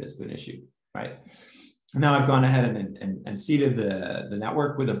certificate that's been issued, right? Now I've gone ahead and seeded the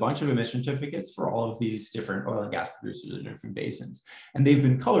network with a bunch of emission certificates for all of these different oil and gas producers in different basins. And they've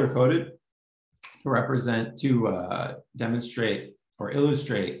been color-coded to demonstrate or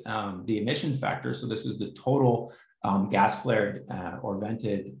illustrate the emission factor. So this is the total gas flared or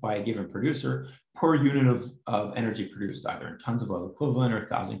vented by a given producer per unit of energy produced, either in tons of oil equivalent or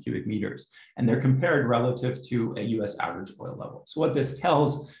 1,000 cubic meters. And they're compared relative to a US average oil level. So what this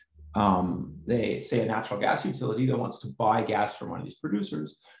tells, they say a natural gas utility that wants to buy gas from one of these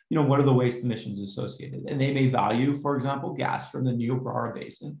producers, what are the waste emissions associated? And they may value, for example, gas from the Niobrara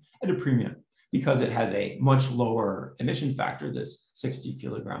Basin at a premium because it has a much lower emission factor, this 60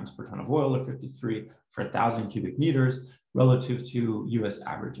 kilograms per ton of oil or 53 for 1,000 cubic meters relative to US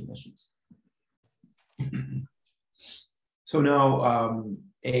average emissions. So now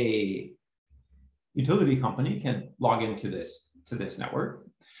a utility company can log into this network.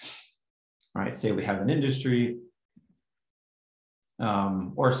 All right, say we have an industry,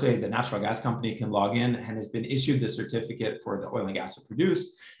 or say the natural gas company can log in and has been issued the certificate for the oil and gas it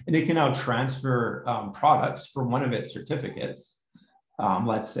produced, and they can now transfer products from one of its certificates.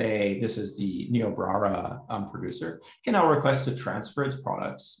 Let's say this is the Niobrara producer, can now request to transfer its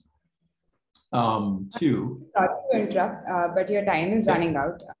products to. Sorry to interrupt, but your time is running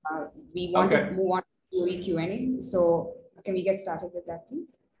out. We want to move on to jury Q&A, so can we get started with that,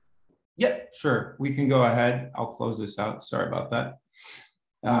 please? Yeah, sure. We can go ahead. I'll close this out. Sorry about that.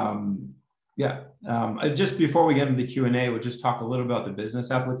 Just before we get into the Q&A, we'll just talk a little about the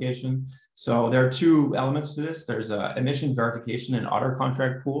business application. So there are two elements to this. There's a emission verification and auto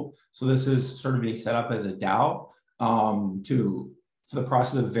contract pool. So this is sort of being set up as a DAO for the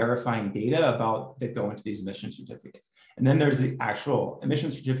process of verifying data that go into these emission certificates. And then there's the actual emission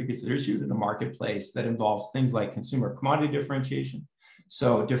certificates that are issued in the marketplace that involves things like consumer commodity differentiation.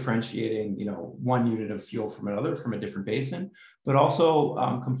 So differentiating, one unit of fuel from another from a different basin, but also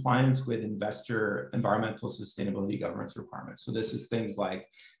compliance with investor environmental sustainability governance requirements. So this is things like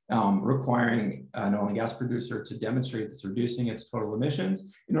requiring an oil and gas producer to demonstrate that it's reducing its total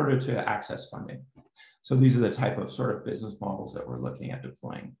emissions in order to access funding. So these are the type of sort of business models that we're looking at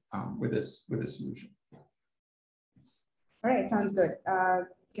deploying with this solution. All right, sounds good.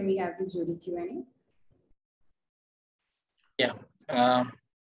 Can we have the jury Q&A? Yeah.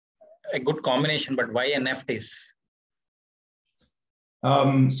 A good combination, but why NFTs?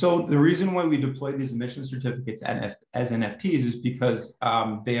 So the reason why we deploy these emission certificates as NFTs is because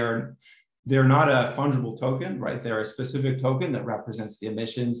they're not a fungible token, right? They're a specific token that represents the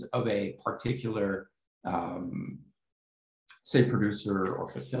emissions of a particular, say, producer or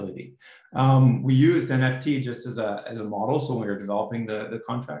facility. We used NFT just as a model. So when we were developing the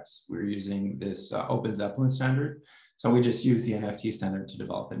contracts, we were using this Open Zeppelin standard. So we just use the NFT standard to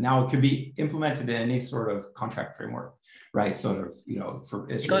develop it. Now it could be implemented in any sort of contract framework, right? Sort of,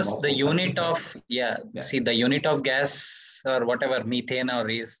 because the unit of, see, the unit of gas or whatever, methane or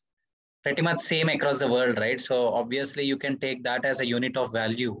is pretty much same across the world, right? So obviously you can take that as a unit of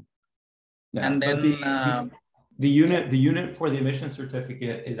value. Yeah, and then the unit for the emission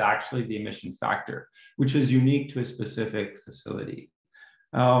certificate is actually the emission factor, which is unique to a specific facility.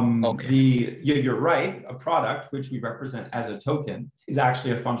 You're right, a product which we represent as a token is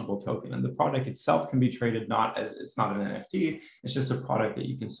actually a fungible token, and the product itself can be traded it's not an NFT, it's just a product that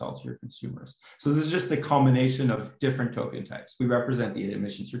you can sell to your consumers. So this is just a combination of different token types. We represent the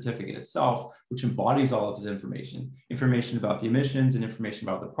emission certificate itself, which embodies all of this information about the emissions and information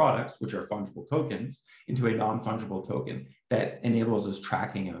about the products, which are fungible tokens, into a non-fungible token that enables us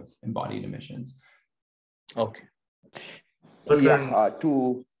tracking of embodied emissions. Okay. Yeah,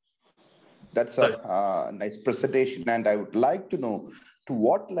 that's a nice presentation, and I would like to know to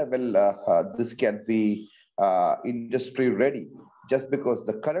what level this can be industry ready, just because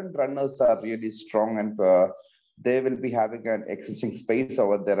the current runners are really strong and they will be having an existing space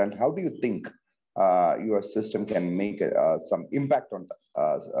over there. And how do you think your system can make some impact on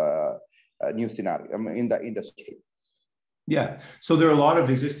a new scenario in the industry? Yeah, so there are a lot of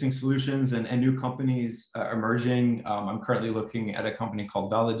existing solutions and new companies emerging. I'm currently looking at a company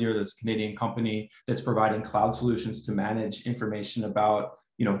called Hyperledger, that's a Canadian company that's providing cloud solutions to manage information about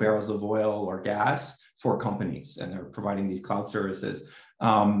barrels of oil or gas for companies, and they're providing these cloud services.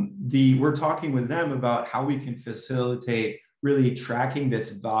 We're talking with them about how we can facilitate really tracking this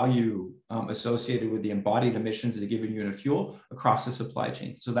value associated with the embodied emissions of a given unit of fuel across the supply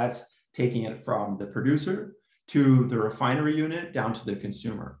chain. So that's taking it from the producer to the refinery unit down to the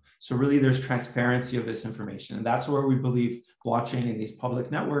consumer. So really there's transparency of this information. And that's where we believe blockchain and these public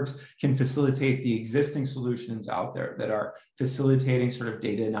networks can facilitate the existing solutions out there that are facilitating sort of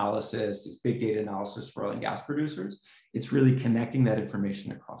data analysis, this big data analysis for oil and gas producers. It's really connecting that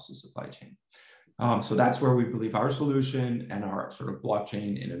information across the supply chain. So that's where we believe our solution and our sort of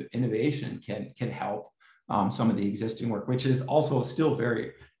blockchain innovation can help some of the existing work, which is also still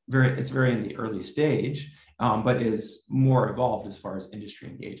it's very in the early stage, but is more evolved as far as industry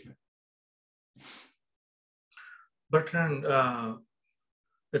engagement. Bertrand,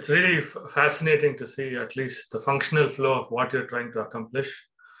 it's really fascinating to see at least the functional flow of what you're trying to accomplish.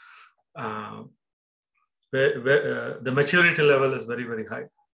 The maturity level is very, very high.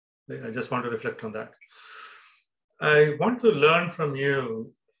 I just want to reflect on that. I want to learn from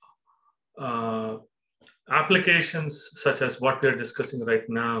you applications such as what we're discussing right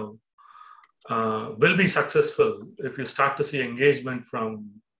now will be successful if you start to see engagement from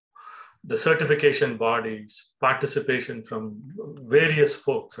the certification bodies, participation from various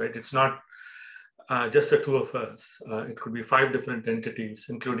folks, right? It's not just the two of us. It could be 5 different entities,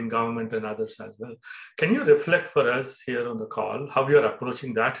 including government and others as well. Can you reflect for us here on the call how you're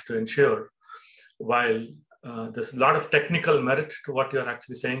approaching that to ensure, while there's a lot of technical merit to what you're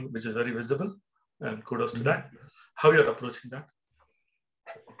actually saying, which is very visible, and kudos to that, how you're approaching that?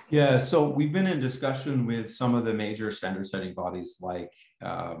 Yeah, so we've been in discussion with some of the major standard setting bodies like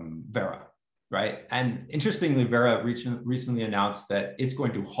Verra, right? And interestingly, Verra recently announced that it's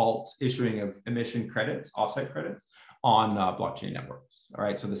going to halt issuing of emission credits, offsite credits, on blockchain networks, all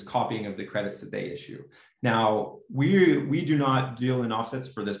right? So this copying of the credits that they issue. Now, we do not deal in offsets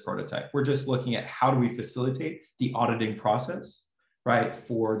for this prototype. We're just looking at how do we facilitate the auditing process, right,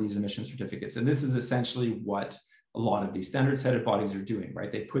 for these emission certificates. And this is essentially what a lot of these standards-headed bodies are doing,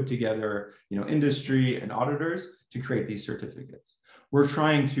 right? They put together, industry and auditors to create these certificates. We're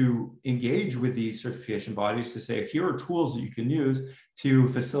trying to engage with these certification bodies to say, here are tools that you can use to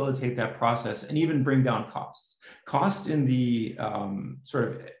facilitate that process and even bring down costs. Cost in the sort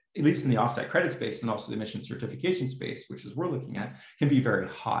of, at least in the offset credit space and also the emission certification space, which is we're looking at, can be very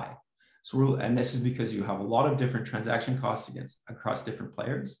high. So and this is because you have a lot of different transaction costs across different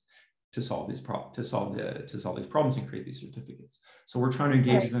players to solve these problems and create these certificates. So we're trying to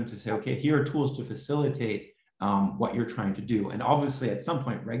engage them to say, okay, here are tools to facilitate what you're trying to do. And obviously, at some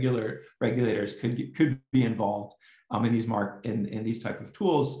point, regulators could be involved in these type of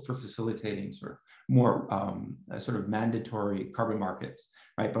tools for facilitating sort of more sort of mandatory carbon markets,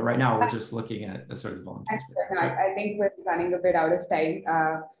 right? But right now, we're just looking at a sort of voluntary space. I think we're running a bit out of time.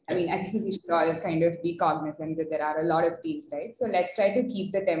 I mean, I think we should all kind of be cognizant that there are a lot of teams, right? So let's try to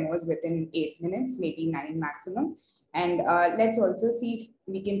keep the demos within 8 minutes, maybe 9 maximum. And let's also see if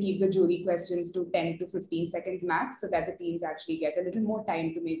we can keep the jury questions to 10 to 15 seconds max so that the teams actually get a little more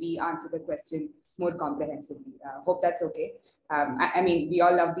time to maybe answer the question more comprehensively. Hope that's okay. I mean, we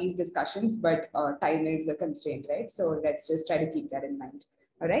all love these discussions, but time is a constraint, right? So let's just try to keep that in mind.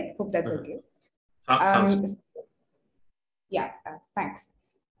 All right, hope that's okay. Yeah, thanks.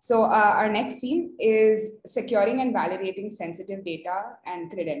 So our next team is securing and validating sensitive data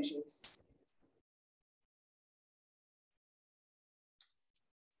and credentials.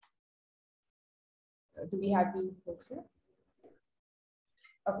 Do we have you folks here?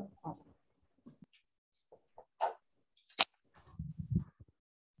 Okay, awesome.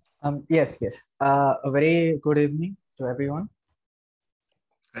 Yes. A very good evening to everyone.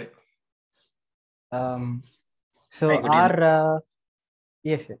 Hi. So our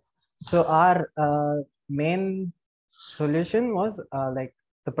yes. So our main solution was like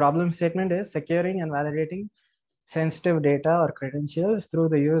the problem statement is securing and validating sensitive data or credentials through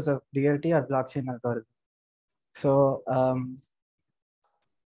the use of DLT or blockchain algorithm. So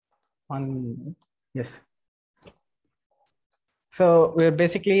yes. So we're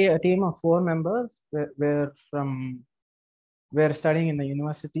basically a team of 4 members. We're studying in the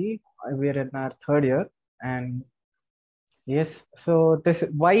university. We're in our 3rd year, and yes. So this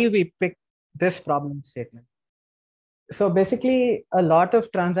why we picked this problem statement. So basically, a lot of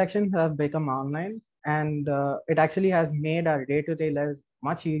transactions have become online, and it actually has made our day-to-day lives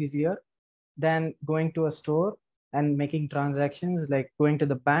much easier than going to a store and making transactions, like going to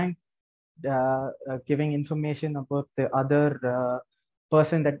the bank, giving information about the other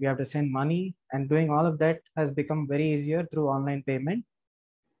person that we have to send money, and doing all of that has become very easier through online payment.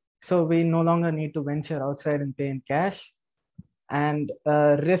 So we no longer need to venture outside and pay in cash, and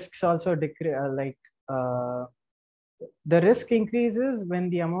risks also decrease. The risk increases when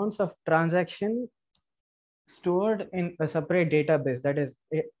the amounts of transaction stored in a separate database, that is,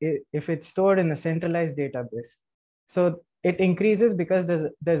 if it's stored in a centralized database. So it increases because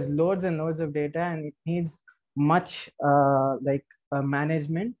there's loads and loads of data, and it needs much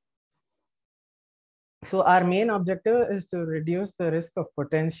management. So our main objective is to reduce the risk of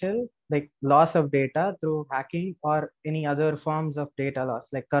potential like loss of data through hacking or any other forms of data loss,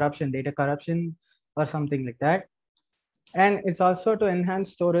 like corruption, data corruption, or something like that. And it's also to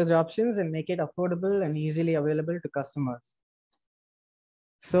enhance storage options and make it affordable and easily available to customers.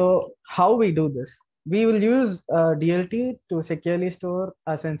 So how we do this? We will use DLT to securely store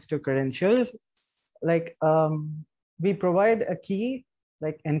our sensitive credentials. Like we provide a key,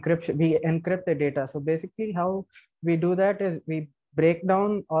 like encryption, we encrypt the data. So basically how we do that is we break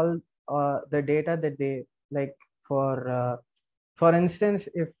down all the data that they like for instance,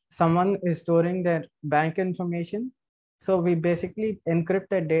 if someone is storing their bank information, so we basically encrypt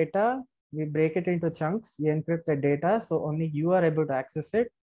the data, we break it into chunks, we encrypt the data, so only you are able to access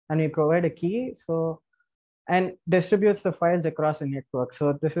it, and we provide a key, so and distributes the files across the network.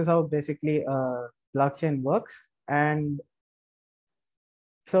 So this is how basically blockchain works. And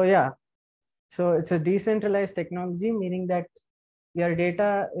so yeah, so it's a decentralized technology, meaning that your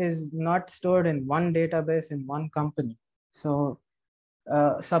data is not stored in one database in one company. So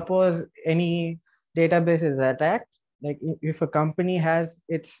suppose any database is attacked, like if a company has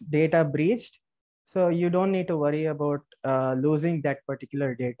its data breached, so you don't need to worry about losing that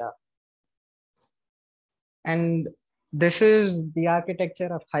particular data. And this is the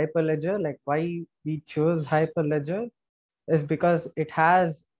architecture of Hyperledger. Like why we chose Hyperledger is because it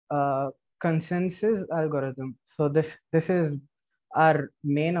has a consensus algorithm. So this is our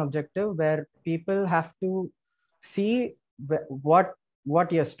main objective, where people have to see what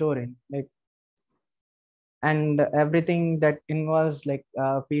you're storing, like, and everything that involves like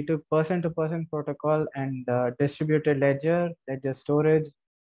P2 person-to-person protocol and distributed ledger storage,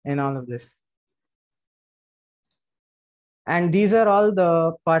 and all of this. And these are all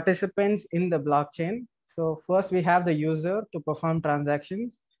the participants in the blockchain. So first we have the user to perform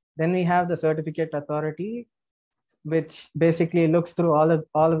transactions. Then we have the certificate authority, which basically looks through all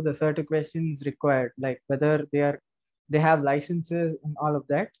of the certifications required, like whether they have licenses and all of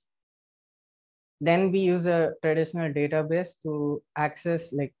that. Then we use a traditional database to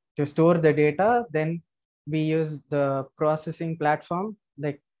access, like to store the data. Then we use the processing platform,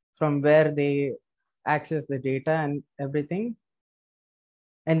 like from where they access the data and everything.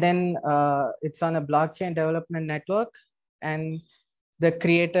 And then it's on a blockchain development network, and the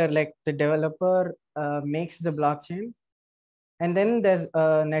creator, like the developer, makes the blockchain. And then there's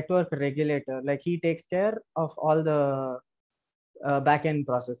a network regulator, like he takes care of all the backend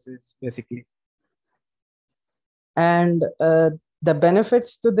processes basically. And the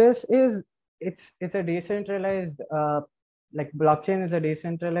benefits to this is it's a decentralized like blockchain is a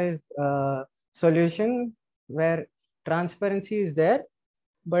decentralized solution where transparency is there,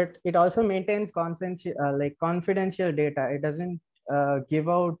 but it also maintains confidential data. It doesn't give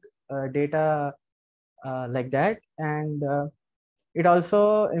out data like that. And it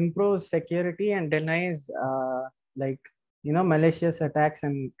also improves security and denies malicious attacks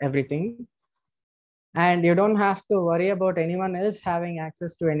and everything. And you don't have to worry about anyone else having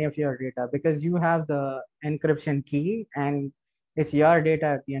access to any of your data, because you have the encryption key and it's your data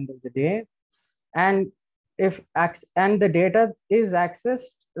at the end of the day. And the data is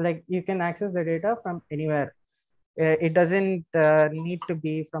accessed, like you can access the data from anywhere. It doesn't need to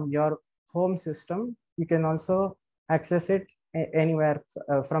be from your home system. You can also access it anywhere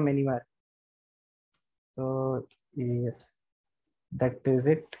from anywhere. So yes, that is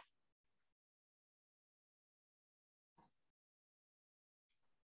it.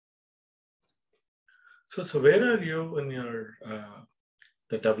 So where are you in your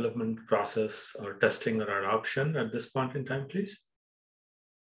the development process or testing or adoption at this point in time, please?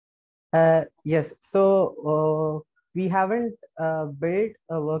 Yes, so we haven't built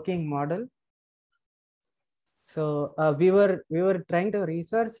a working model. So we were trying to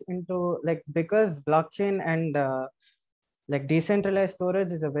research into, like, because blockchain and like decentralized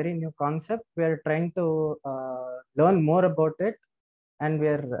storage is a very new concept. We're trying to learn more about it, and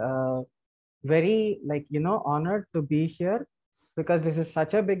we're very honored to be here, because this is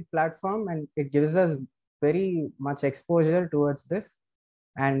such a big platform and it gives us very much exposure towards this.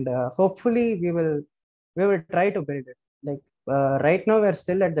 And hopefully we will try to build it. Like right now we're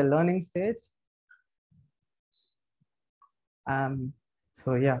still at the learning stage.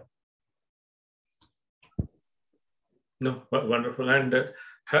 So yeah. No, wonderful. And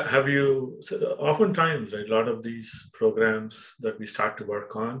have you, so oftentimes, right, a lot of these programs that we start to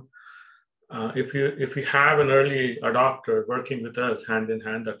work on, if we have an early adopter working with us hand in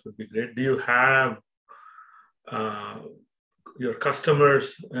hand, that would be great. Do you have your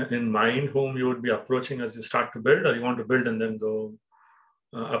customers in mind whom you would be approaching as you start to build, or you want to build and then go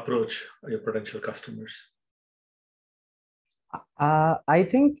approach your potential customers? I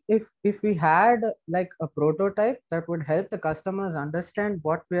think if we had like a prototype that would help the customers understand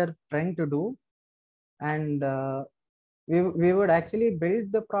what we are trying to do, and we would actually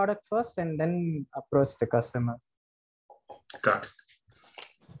build the product first and then approach the customers. Got it.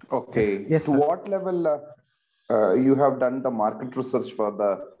 Okay. Yes, to sir. what level you have done the market research for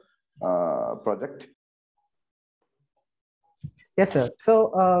the project? Yes, sir.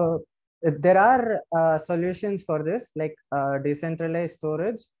 So there are solutions for this, like decentralized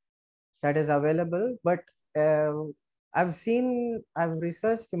storage that is available, but I've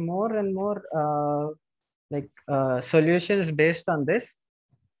researched more and more solutions based on this.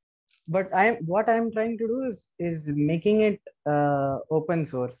 But what I'm trying to do is making it open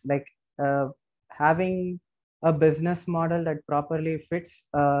source, like having a business model that properly fits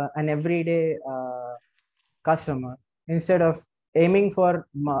an everyday customer, instead of aiming for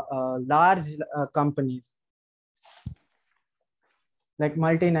large companies, like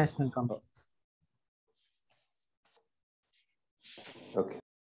multinational companies. Okay.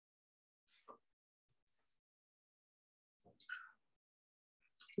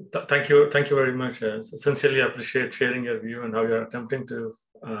 Thank you very much. Sincerely appreciate sharing your view and how you're attempting to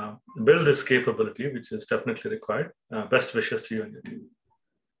build this capability, which is definitely required. Best wishes to you and your team.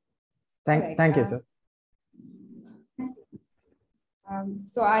 Thank you, sir.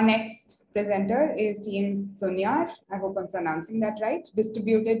 So our next presenter is Team Sunyar. I hope I'm pronouncing that right.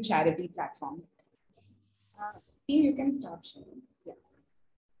 Distributed charity platform. Team, you can start sharing. Yeah.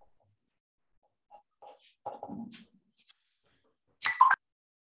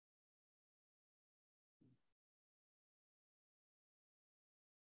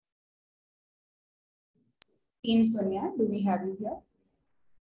 Team Sunyar, do we have you here?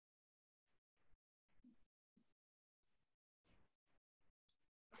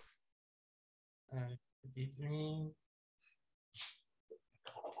 Good evening.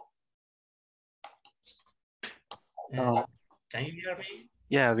 Can you hear me?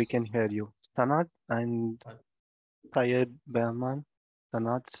 Yeah, we can hear you. Sanat and Syed Behman,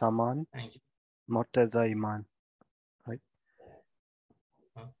 Sanat Saman, Thank you. Mortaza Iman. Right.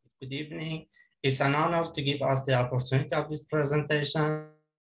 Good evening. It's an honor to give us the opportunity of this presentation.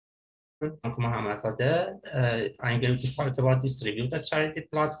 I'm Mohammed Zadeh. I'm going to talk about distributed charity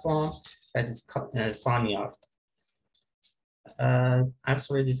platform that is Sanyard.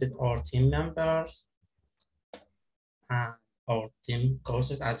 Actually, this is our team members and our team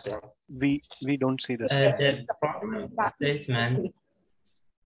courses as well. We don't see this. The problem statement.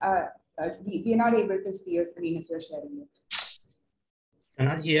 We're not able to see your screen if you're sharing it.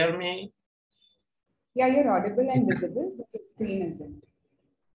 Cannot hear me? Yeah, you're audible and visible, but your screen isn't.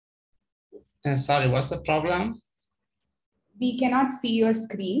 Sorry, what's the problem? We cannot see your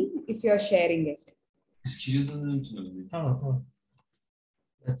screen if you're sharing it. Oh.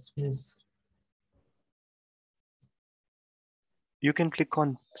 That means... You can click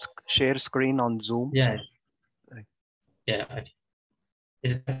on share screen on Zoom. Yeah. Right. Yeah. Okay.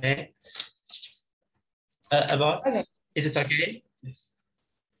 Is it okay? Is it okay? Yes.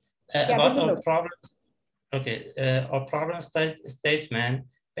 About our problems. Okay. Our problem statement.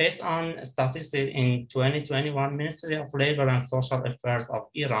 Based on statistics in 2021, Ministry of Labor and Social Affairs of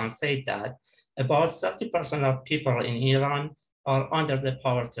Iran said that about 30% of people in Iran are under the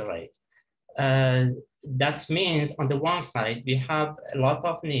poverty rate. That means on the one side, we have a lot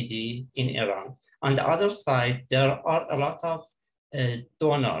of needy in Iran. On the other side, there are a lot of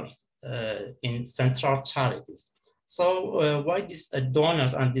donors in central charities. So why these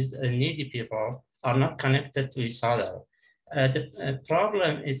donors and these needy people are not connected to each other? The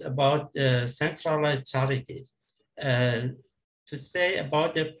problem is about centralized charities. To say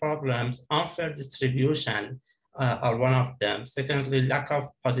about the problems, unfair distribution are one of them. Secondly, lack of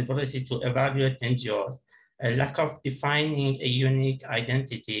possibility to evaluate NGOs, a lack of defining a unique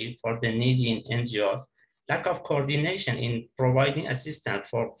identity for the needy in NGOs, lack of coordination in providing assistance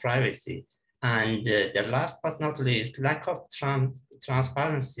for privacy, and the last but not least, lack of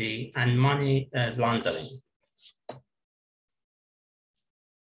transparency and money laundering.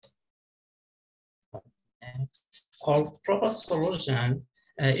 Our proposed solution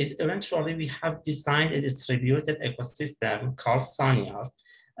is eventually we have designed a distributed ecosystem called Sanyard,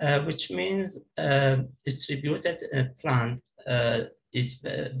 which means distributed plant is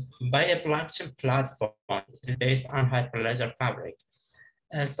by a blockchain platform. It is based on Hyperledger Fabric.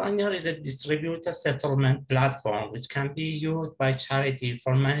 Sanyard is a distributed settlement platform which can be used by charity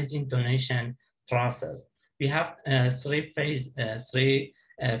for managing donation process. we have three phase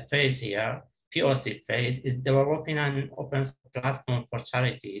here. POC phase is developing an open platform for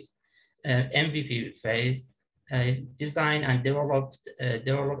charities. MVP phase is design and develop a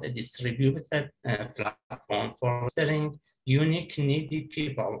distributed platform for selling unique needy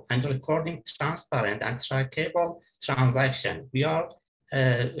people and recording transparent and trackable transaction. We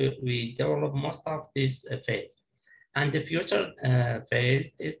develop most of this phase. And the future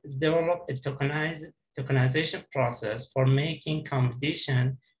phase is develop a tokenization process for making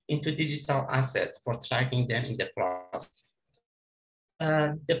competition into digital assets for tracking them in the process.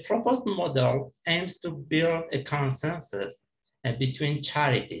 The proposed model aims to build a consensus between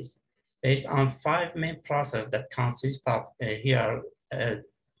charities based on 5 main processes that consist of here.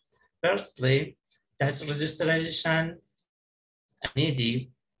 Firstly, that's registration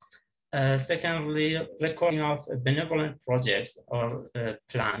needy. Secondly, recording of benevolent projects or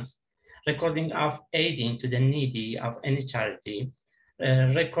plans, recording of aiding to the needy of any charity,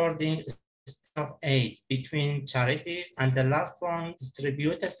 recording of aid between charities, and the last one,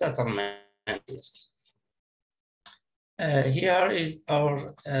 distributed settlement. Here is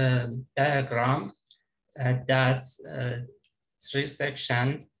our diagram. That's 3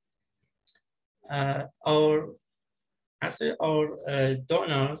 sections. Our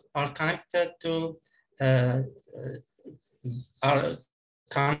donors are connected to our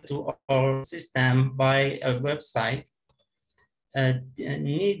system by a website.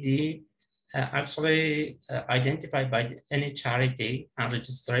 Needy actually identified by any charity and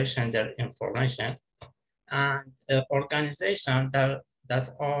registration their information, and organizations that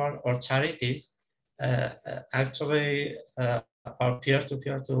are or charities actually are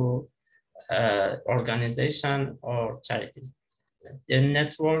peer-to-peer to organization or charities. The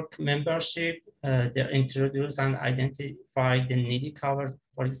network membership, they introduce and identify the needy cover.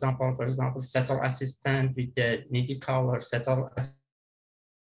 For example, settle assistant with the needy cover, settle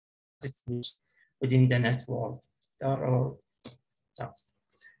assistant within the network. There are jobs.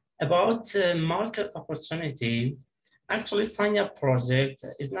 About market opportunity, actually Sanya project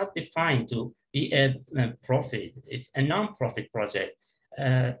is not defined to be a profit. It's a non-profit project.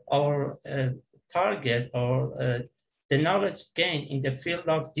 Our target or the knowledge gained in the field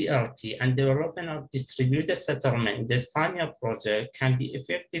of DLT and development of distributed settlement, the Sanya project can be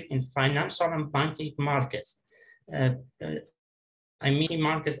effective in financial and banking markets. I mean,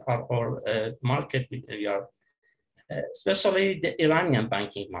 markets are or market we are, especially the Iranian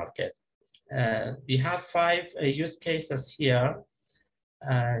banking market. We have 5 use cases here.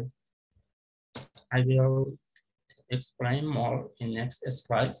 I will explain more in next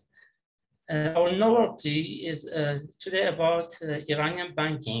slides. Our novelty is today about Iranian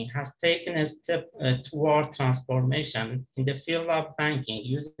banking has taken a step toward transformation in the field of banking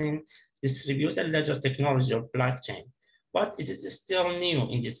using distributed ledger technology or blockchain, but it is still new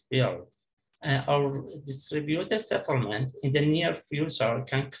in this field. Our distributed settlement in the near future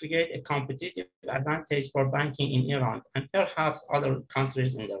can create a competitive advantage for banking in Iran and perhaps other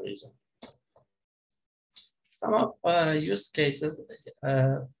countries in the region. Some of use cases,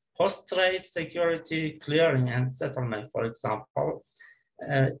 post-trade security clearing and settlement, for example,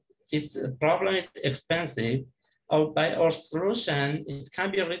 its problem is expensive. By our solution, it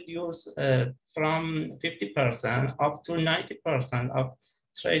can be reduced from 50% up to 90% of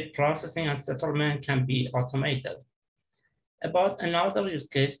trade processing and settlement can be automated. About another use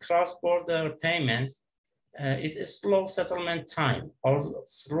case, cross-border payments is a slow settlement time. Our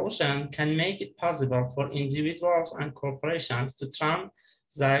solution can make it possible for individuals and corporations to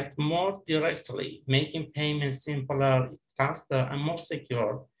transact more directly, making payments simpler, faster, and more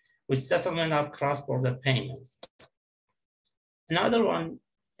secure with settlement of cross-border payments. Another one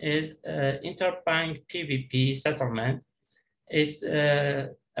is interbank PVP settlement. It's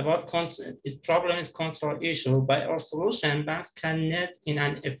about its problem is control issue. By our solution, banks can net in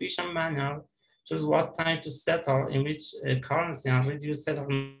an efficient manner choose what time to settle in which currency and reduce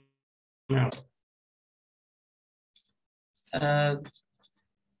settlement. Let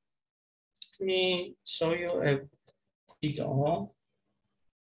me show you a video.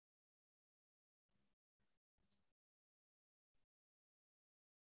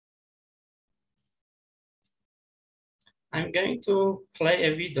 I'm going to play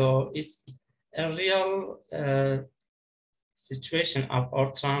a video. It's a real situation of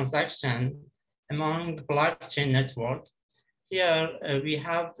our transaction among blockchain network. Here we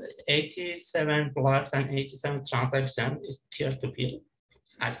have 87 blocks and 87 transactions is peer-to-peer.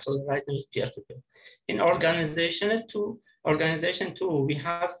 Actually, right now is peer-to-peer. In organization two, we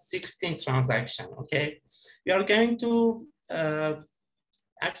have 16 transactions. Okay, we are going to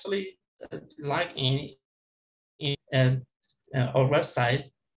actually like in in our website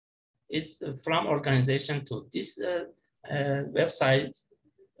is from organization to this website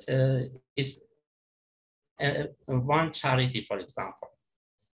is one charity, for example.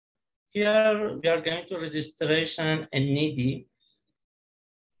 Here we are going to registration and needy.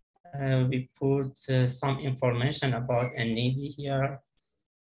 We put some information about a needy here.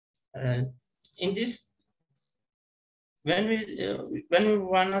 In this, when we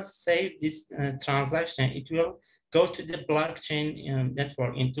want to save this transaction, it will go to the blockchain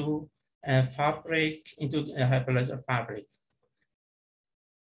network into Fabric, into Hyperledger Fabric.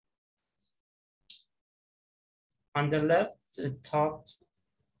 On the left top,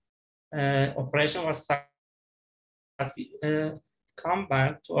 operation was come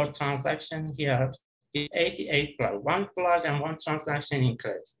back to our transaction here. It's 88 plug, one plug and one transaction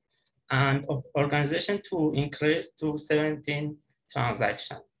increased. And organization 2 increased to 17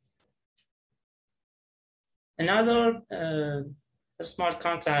 transactions. Another smart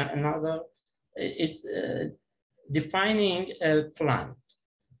contract, another is defining a plan.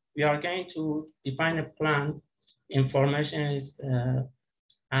 We are going to define a plan. Information is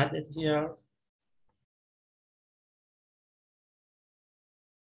added here.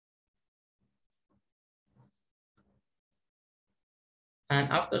 And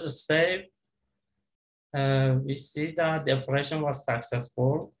after the save, we see that the operation was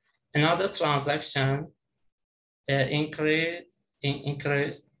successful. Another transaction increased,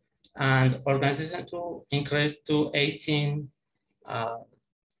 and organization 2 increased to 18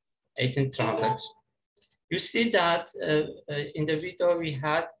 transactions. You see that in the video we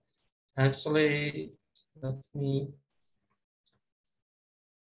had actually, let me,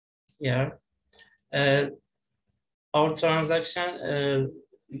 here. Our transaction,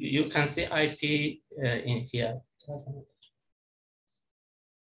 you can see IP in here.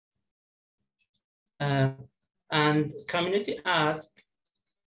 And community ask,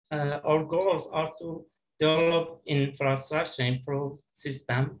 our goals are to develop infrastructure, improve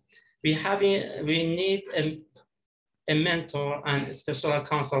system. We need a mentor and a special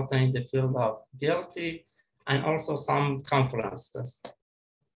consultant in the field of Ideate and also some conferences.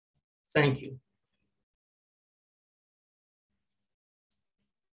 Thank you.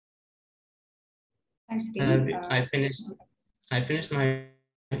 Thanks, Steve. I finished my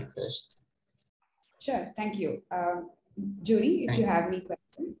test. Sure, thank you. Judy, if you have any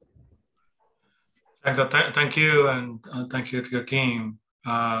questions. Thank you, and thank you to your team.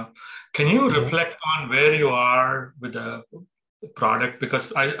 Can you reflect on where you are with the product?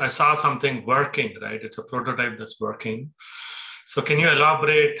 Because I saw something working, right? It's a prototype that's working. So can you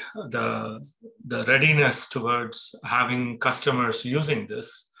elaborate the readiness towards having customers using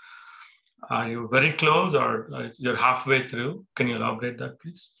this? Are you very close, or you're halfway through? Can you elaborate that,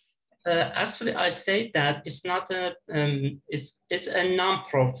 please? Actually, I say that it's not a it's a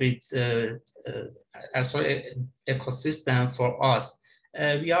non-profit actually ecosystem for us.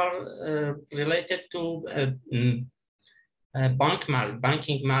 We are related to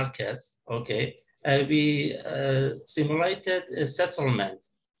banking markets. Okay, we simulated a settlement,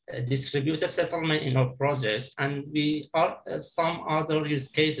 distributed settlement in our projects, and we are some other use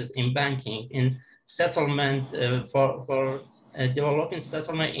cases in banking, in settlement for developing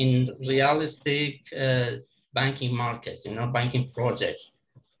settlement in realistic banking markets, banking projects.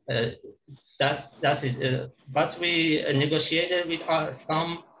 That's it. But we negotiated with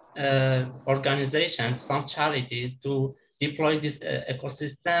some organizations, some charities to deploy this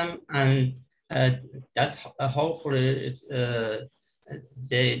ecosystem, and that's hopefully is,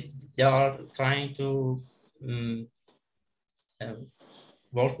 they are trying to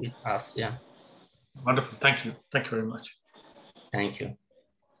work with us. Yeah. Wonderful. Thank you. Thank you very much. Thank you.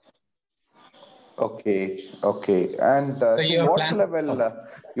 Okay. And so to what level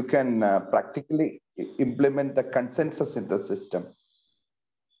you can practically implement the consensus in the system?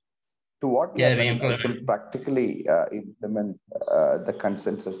 To what level you can practically implement the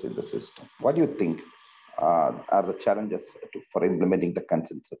consensus in the system? What do you think are the challenges for implementing the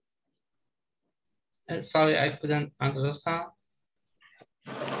consensus? Sorry, I couldn't understand.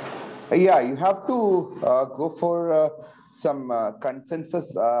 Yeah, you have to go for some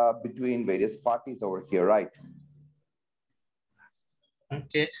consensus between various parties over here, right?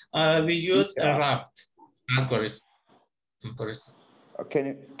 Okay, we use a raft algorithm. Can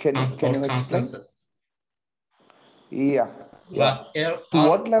you explain? Yeah. To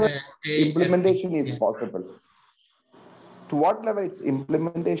what level implementation is possible? To what level its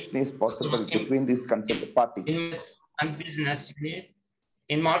implementation is possible between these consensus parties? In and business, you mean?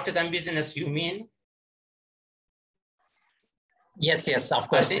 In market and business, you mean? Yes, yes, of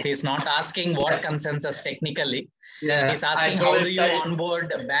course. He's not asking what consensus technically. Yeah, he's asking how do you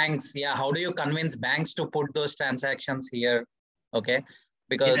onboard banks? Yeah, how do you convince banks to put those transactions here? Okay,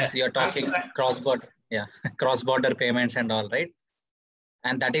 because you're talking cross-border, cross-border payments and all, right?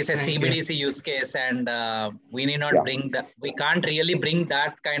 And that is a CBDC use case, and we need not bring that. We can't really bring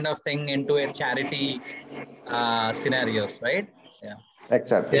that kind of thing into a charity scenarios, right? Yeah.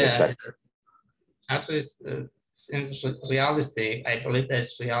 Exactly. Yeah. Exactly. Actually, seems realistic. I believe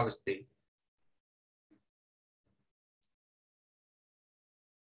that's realistic.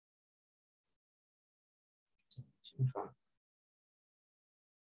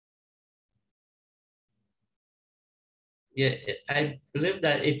 Yeah, I believe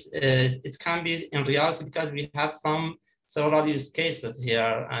that it can be in reality because we have several use cases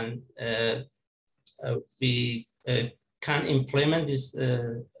here, and we can implement this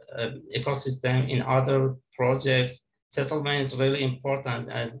ecosystem in other projects. Settlement is really important,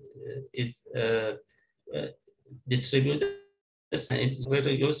 and is distributed. Is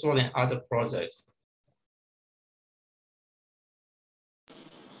really useful in other projects.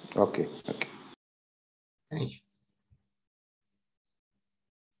 Okay. Okay. Thank you.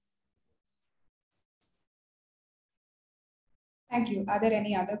 Thank you. Are there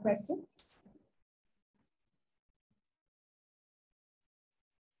any other questions?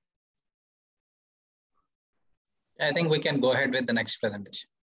 I think we can go ahead with the next presentation.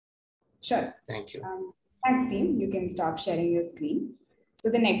 Sure. Thank you. Thanks, team. You can stop sharing your screen. So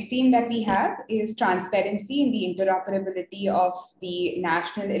the next team that we have is transparency in the interoperability of the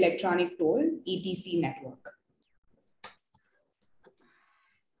National Electronic Toll ETC network.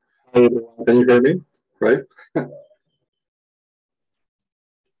 Hi, everyone. Can you hear me? Right?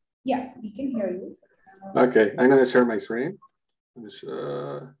 Yeah, we can hear you. Okay, I'm going to share my screen.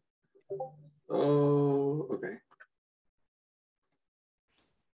 Oh, okay.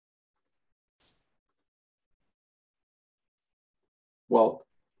 Well,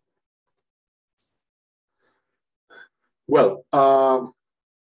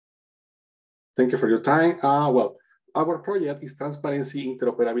 thank you for your time. Our project is Transparency,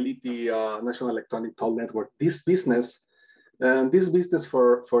 Interoperability, National Electronic Toll Network. This business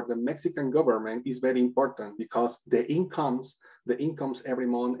for the Mexican government is very important because the incomes every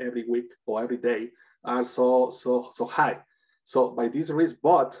month, every week, or every day are so high. So by this reason,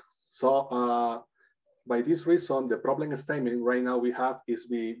 by this reason, the problem statement right now we have is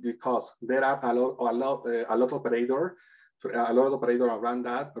because there are a lot of operator around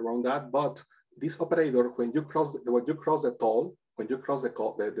that. But this operator, when you cross the toll,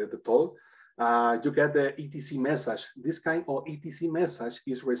 you get the ETC message. This kind of ETC message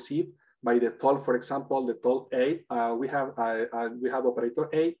is received by the toll. For example, the toll A, we have operator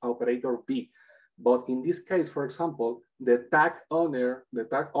A, operator B. But in this case, for example, the tag owner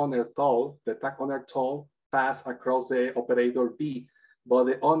toll pass across the operator B, but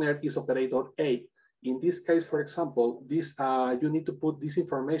the owner is operator A. In this case, for example, you need to put this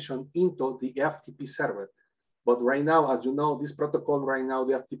information into the FTP server. But right now, as you know, this protocol right now,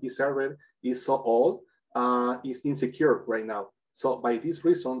 the FTP server is so old, is insecure right now. So by this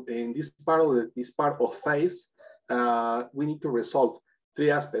reason, in this part of phase, we need to resolve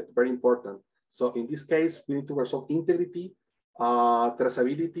three aspects, very important. So in this case, we need to resolve integrity,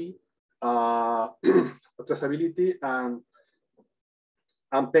 traceability,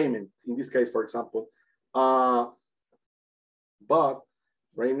 and payment. In this case, for example, but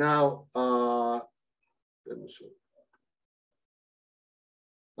right now, let me show.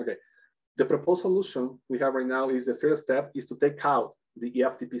 Okay, the proposed solution we have right now is the first step is to take out the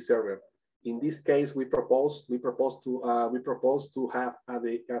FTP server. In this case, we propose to have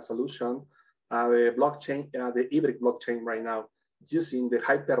a solution, the blockchain, the hybrid blockchain right now, using the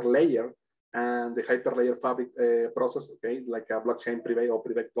Hyperledger and the Hyperledger fabric process, okay, like a blockchain private or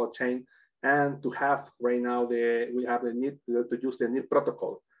private blockchain, and to have right now we have the need to use the NIR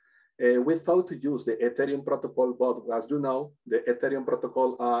protocol. We thought to use the Ethereum protocol, but as you know, the Ethereum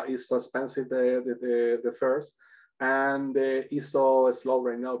protocol is so expensive the first, and is so slow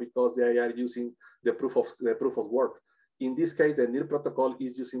right now because they are using the proof of work. In this case, the NIR protocol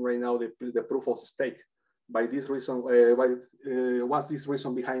is using right now the proof of stake. By this reason, what's this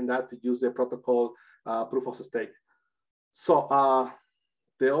reason behind that to use the protocol proof of stake? So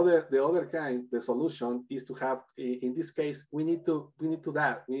the other kind, the solution is to have, in this case, we need to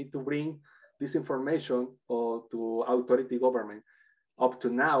bring this information to authority government. Up to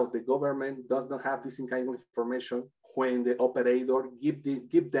now, the government does not have this kind of information when the operator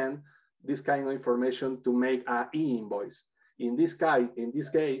give them this kind of information to make an e-invoice. In this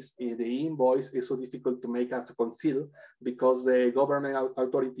case, the invoice is so difficult to make as a conceal because the government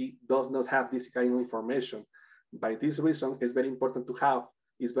authority does not have this kind of information. By this reason, it's very important to have.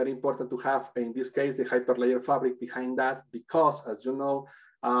 In this case, the Hyperledger fabric behind that, because as you know,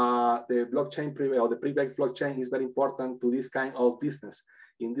 the blockchain or the private blockchain is very important to this kind of business.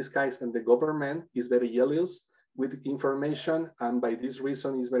 In this case, and the government is very jealous with information, and by this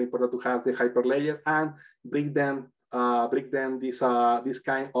reason, it's very important to have the Hyperledger and bring them this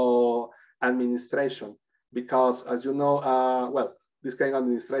kind of administration, because as you know, well, this kind of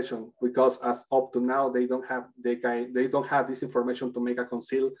administration, because as up to now they don't have this information to make a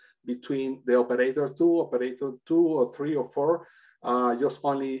conceal between the operator 2 or 3 or 4, just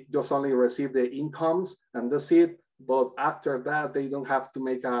only receive the incomes and that's it. But after that, they don't have to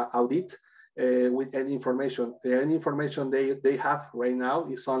make an audit with any information. The only information they have right now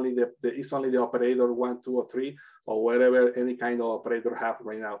is only the operator 1, 2, or 3, or whatever any kind of operator have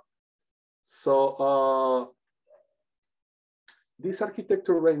right now. So this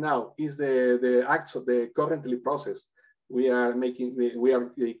architecture right now is the currently process we are making. We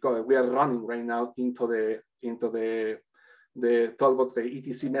are running right now into the talk the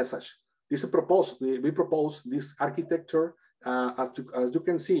etc message. We propose this architecture as you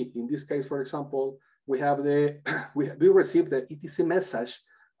can see in this case. For example, we have we received the etc message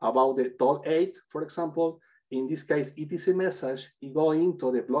about the toll 8, for example. In this case, etc message, it go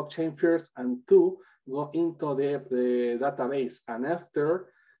into the blockchain first, and 2 go into the database, and after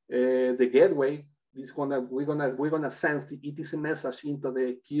the gateway, we're gonna send the etc message into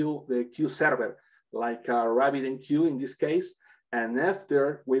the queue server, like RabbitMQ in this case, and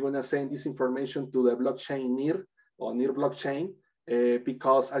after we're gonna send this information to the blockchain near blockchain,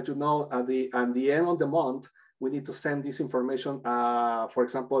 because as you know, at the end of the month, we need to send this information, for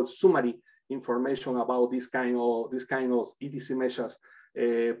example, summary information about this kind of etc messages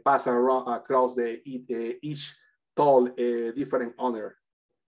pass around across each toll different owner.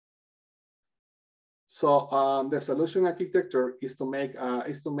 So the solution architecture is to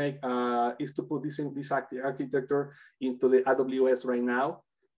put this architecture into the AWS right now.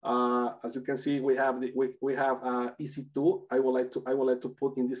 As you can see, we have EC2. I would like to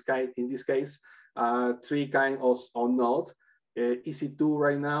put in this case 3 kinds of nodes. EC2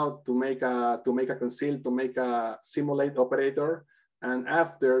 right now to make a conceal, to make a simulate operator, and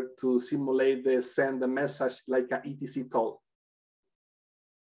after to simulate send the message like a etc toll.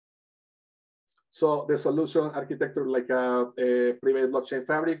 So the solution architecture, like a private blockchain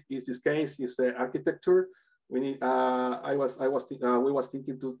fabric, is this case is the architecture. We need.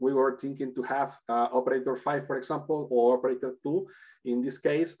 We were thinking to have operator 5, for example, or operator 2 in this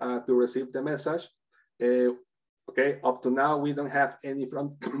case to receive the message. Okay, up to now we don't have any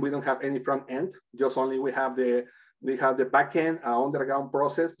front end. Just only we have the back end underground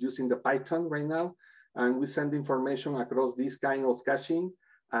process using the Python right now, and we send information across this kind of caching,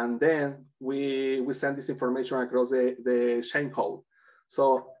 and then we send this information across the chain code.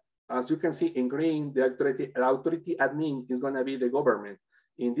 So as you can see in green, the authority admin is going to be the government.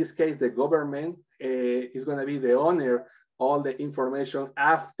 In this case, the government is going to be the owner all the information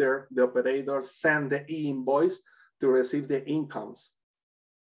after the operator send the e-invoice to receive the incomes.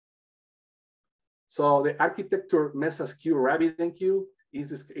 So the architecture message queue, RabbitMQ is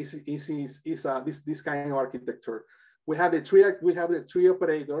this kind of architecture. We have the tree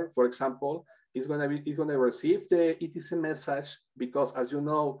operator, for example, is going to receive the etc message, because as you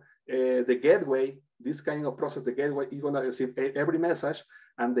know, the gateway, this kind of process, the gateway is going to receive every message,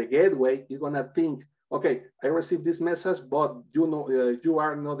 and the gateway is going to think, okay, I received this message, but you know, you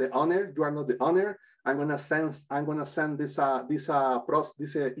are not the owner. You are not the owner. I'm gonna send this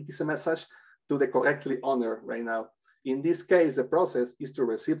etc message to the correctly owner right now. In this case, the process is to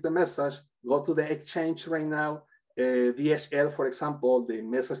receive the message, go to the exchange right now, DHL, for example, the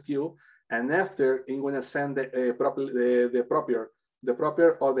message queue, and after I'm gonna send the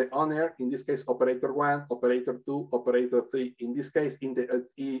proper or the owner. In this case, operator 1, operator 2, operator 3. In this case, into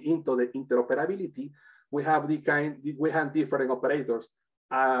the interoperability, we have different operators.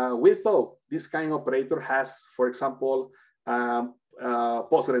 We thought this kind of operator has, for example,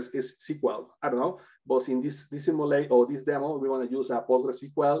 Postgres is SQL. I don't know, but in this simulate or this demo, we want to use a Postgres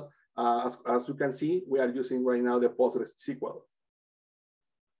SQL. As you can see, we are using right now the Postgres SQL.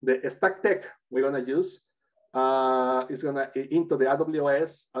 The stack tech we're gonna use is gonna into the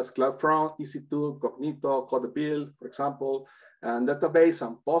AWS as CloudFront, EC2, Cognito, CodeBuild, for example, and database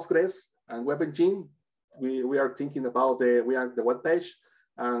and Postgres and Web Engine. We are thinking about the web page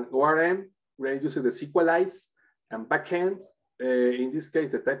and ORM. We're using the SQLize and backend. In this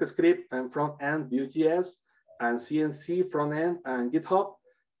case, the TypeScript and front end Vue.js, and CNC front end and GitHub.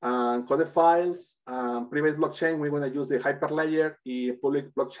 And code files, private blockchain, we're going to use the Hyperledger. The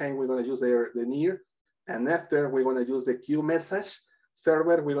public blockchain, we're going to use the NEAR. And after, we're going to use the Q message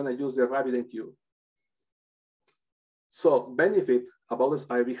server, we're going to use the RabbitMQ. So benefit about this,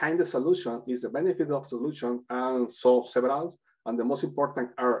 behind the solution is the benefit of solution, and so several, and the most important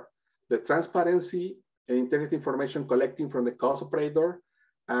are the transparency and integrity information collecting from the cost operator.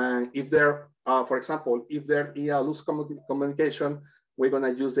 And if there, for example, if there is a loose communication, we're going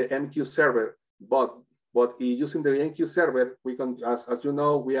to use the MQ server. But using the MQ server, we can, as you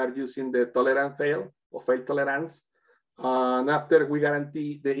know, we are using the tolerant fail or fail tolerance. And after we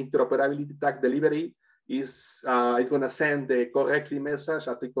guarantee the interoperability tag delivery is it's going to send the correctly message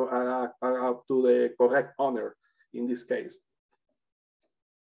to the correct owner in this case.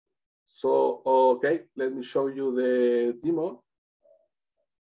 So, okay, let me show you the demo.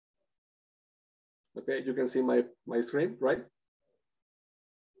 Okay, you can see my screen, right?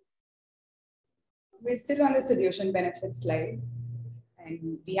 We're still on the solution benefits slide,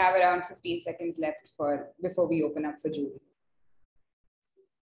 and we have around 15 seconds left before we open up for Julie.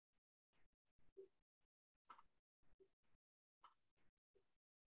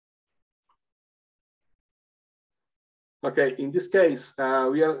 Okay, in this case,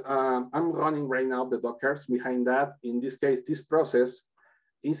 I'm running right now the Dockers behind that. In this case, this process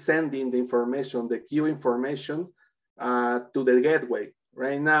is sending the information, the queue information to the gateway.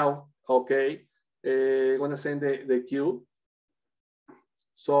 Right now, okay, I'm gonna send the queue.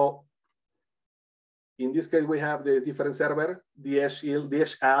 So in this case, we have the different server,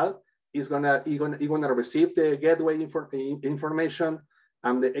 DHL is gonna receive the gateway information,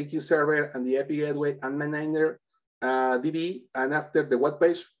 and the AQ server and the API gateway and manager DB, and after the web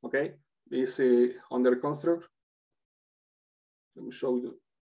page, okay, is under construct. Let me show you.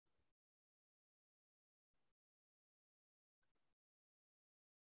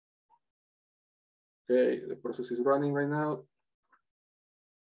 Okay, the process is running right now.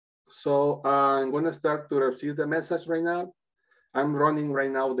 So I'm going to start to receive the message right now. I'm running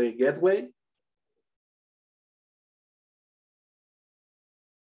right now the gateway.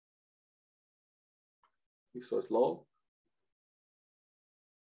 It's so slow.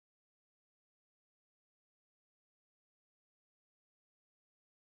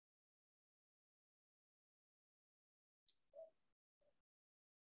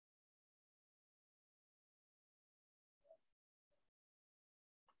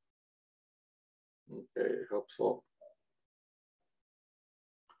 Okay, I hope so.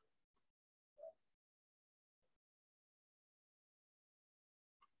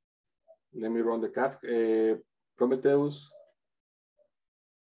 Let me run the Kafka, Prometheus.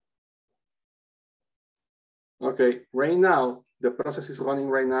 Okay, right now, the process is running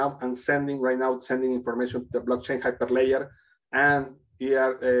right now and sending information to the blockchain Hyperledger. And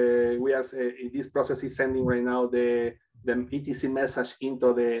this process is sending right now the ETC message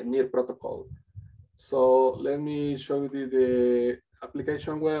into the NEAR protocol. So let me show you the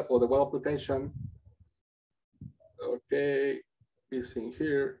application web or the web application. Okay, it's in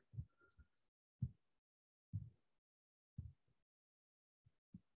here.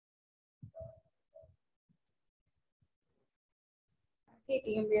 Okay,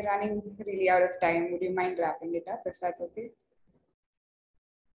 team, we're running really out of time. Would you mind wrapping it up if that's okay?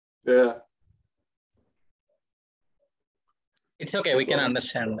 Yeah. It's okay. We can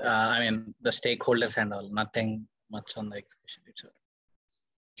understand. I mean, the stakeholders and all. Nothing much on the execution. It's okay.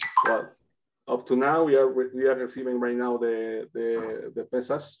 Well, up to now, we are receiving right now the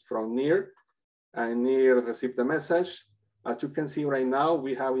message from NEAR, and NEAR received the message. As you can see right now,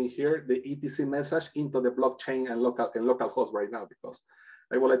 we have in here the ETC message into the blockchain and local host right now, because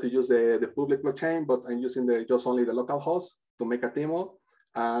I would like to use the public blockchain, but I'm using just only the local host to make a demo.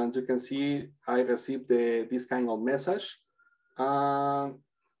 And you can see I received this kind of message. Well,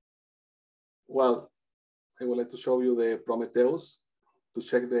 I would like to show you the Prometheus to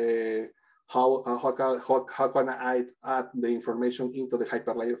check how can I add the information into the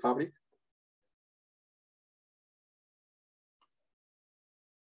Hyperledger fabric.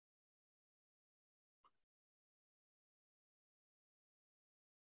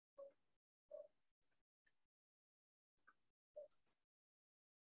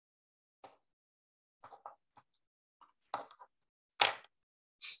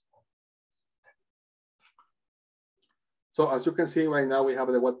 So as you can see right now, we have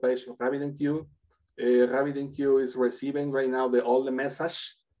the web page of RabbitMQ. RabbitMQ is receiving right now all the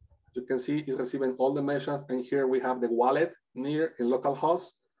message. You can see it's receiving all the messages, and here we have the wallet NEAR in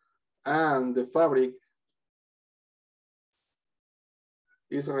localhost, and the fabric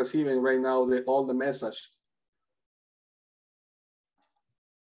is receiving right now all the message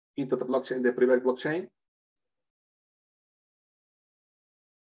into the blockchain, the private blockchain.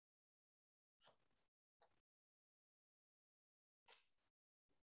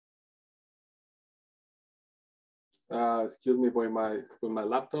 Excuse me, with my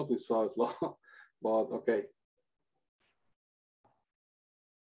laptop is so slow, but okay.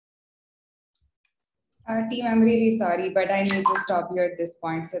 Team, I'm really sorry, but I need to stop you at this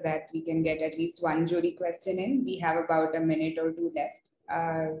point so that we can get at least one jury question in. We have about a minute or two left.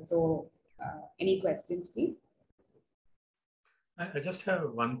 Any questions, please? I just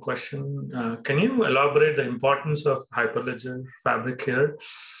have one question. Can you elaborate the importance of Hyperledger Fabric here?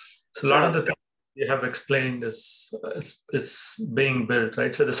 So a lot of the things you have explained is being built,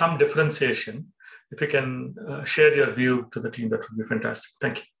 right? So there's some differentiation. If you can share your view to the team, that would be fantastic.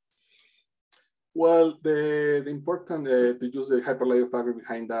 Thank you. Well, the important to use the Hyperledger Fabric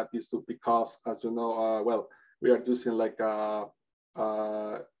behind that is because, as you know, well, we are using like to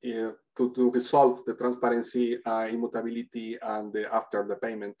resolve the transparency, immutability, and after the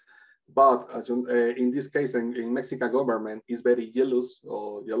payment. But as you, in this case, in Mexican government is very jealous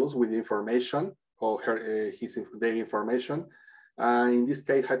with information or their information. In this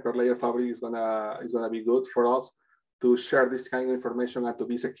case, Hyperledger Fabric is gonna be good for us to share this kind of information and to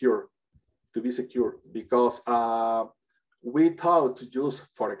be secure. Because we thought to use,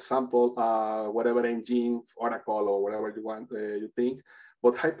 for example, whatever engine, Oracle or whatever you want, you think,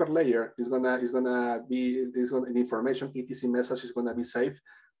 but Hyperledger the information ETC message is gonna be safe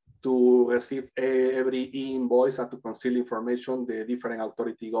to receive every invoice and to conceal information the different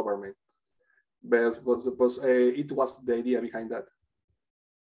authority government. But it was the idea behind that.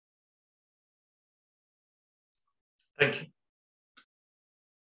 Thank you.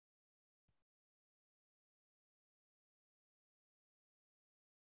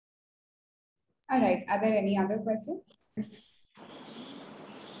 All right, are there any other questions?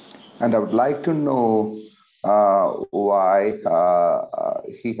 And I would like to know why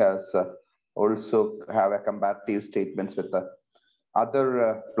he has also have a comparative statements with the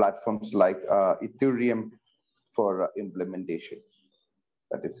other platforms like Ethereum for implementation.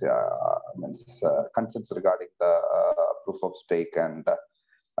 That is concerns regarding the proof of stake and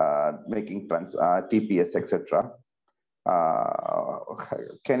making TPS, etc.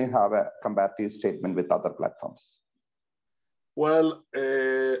 Can you have a comparative statement with other platforms? Well,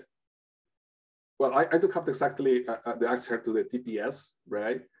 I do have exactly the answer to the TPS,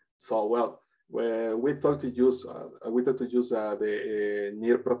 right? So, well, we thought to use the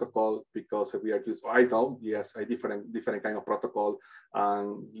NIR protocol because we are using. I know, yes, a different kind of protocol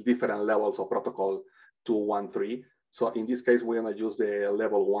and different levels of protocol 2, 1, 3. So in this case, we're gonna use the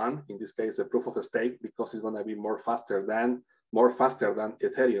level 1. In this case, the proof of stake, because it's gonna be more faster than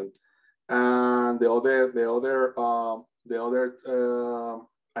Ethereum. And the other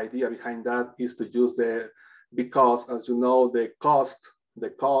idea behind that is to use because as you know, the cost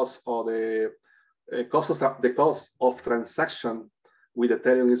of transaction with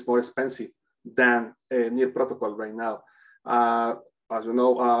Ethereum is more expensive than NIR protocol right now. As you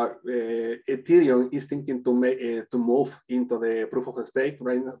know, Ethereum is thinking to move into the proof of stake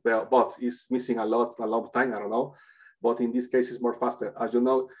right now, but it's missing a lot of time. I don't know, but in this case, it's more faster. As you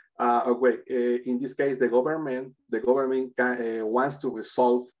know, in this case, the government wants to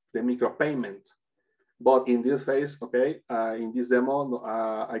resolve the micropayment, but in this phase, okay, in this demo,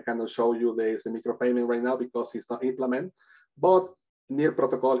 I cannot show you the micropayment right now because it's not implemented. But NIR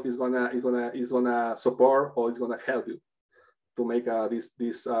protocol is gonna support or it's gonna help you to make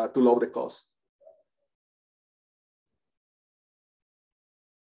to lower the cost.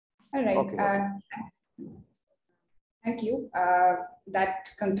 All right. Okay. Thank you. That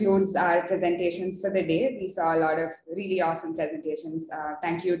concludes our presentations for the day. We saw a lot of really awesome presentations.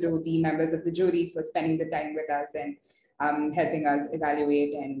 Thank you to the members of the jury for spending the time with us and helping us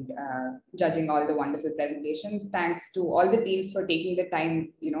evaluate and judging all the wonderful presentations. Thanks to all the teams for taking the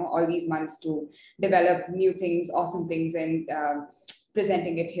time, all these months to develop new things, awesome things, and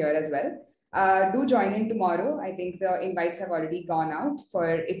presenting it here as well. Do join in tomorrow. I think the invites have already gone out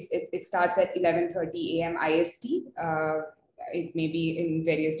it starts at 11:30 a.m. IST. It may be in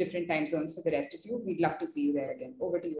various different time zones for the rest of you. We'd love to see you there again. Over to you.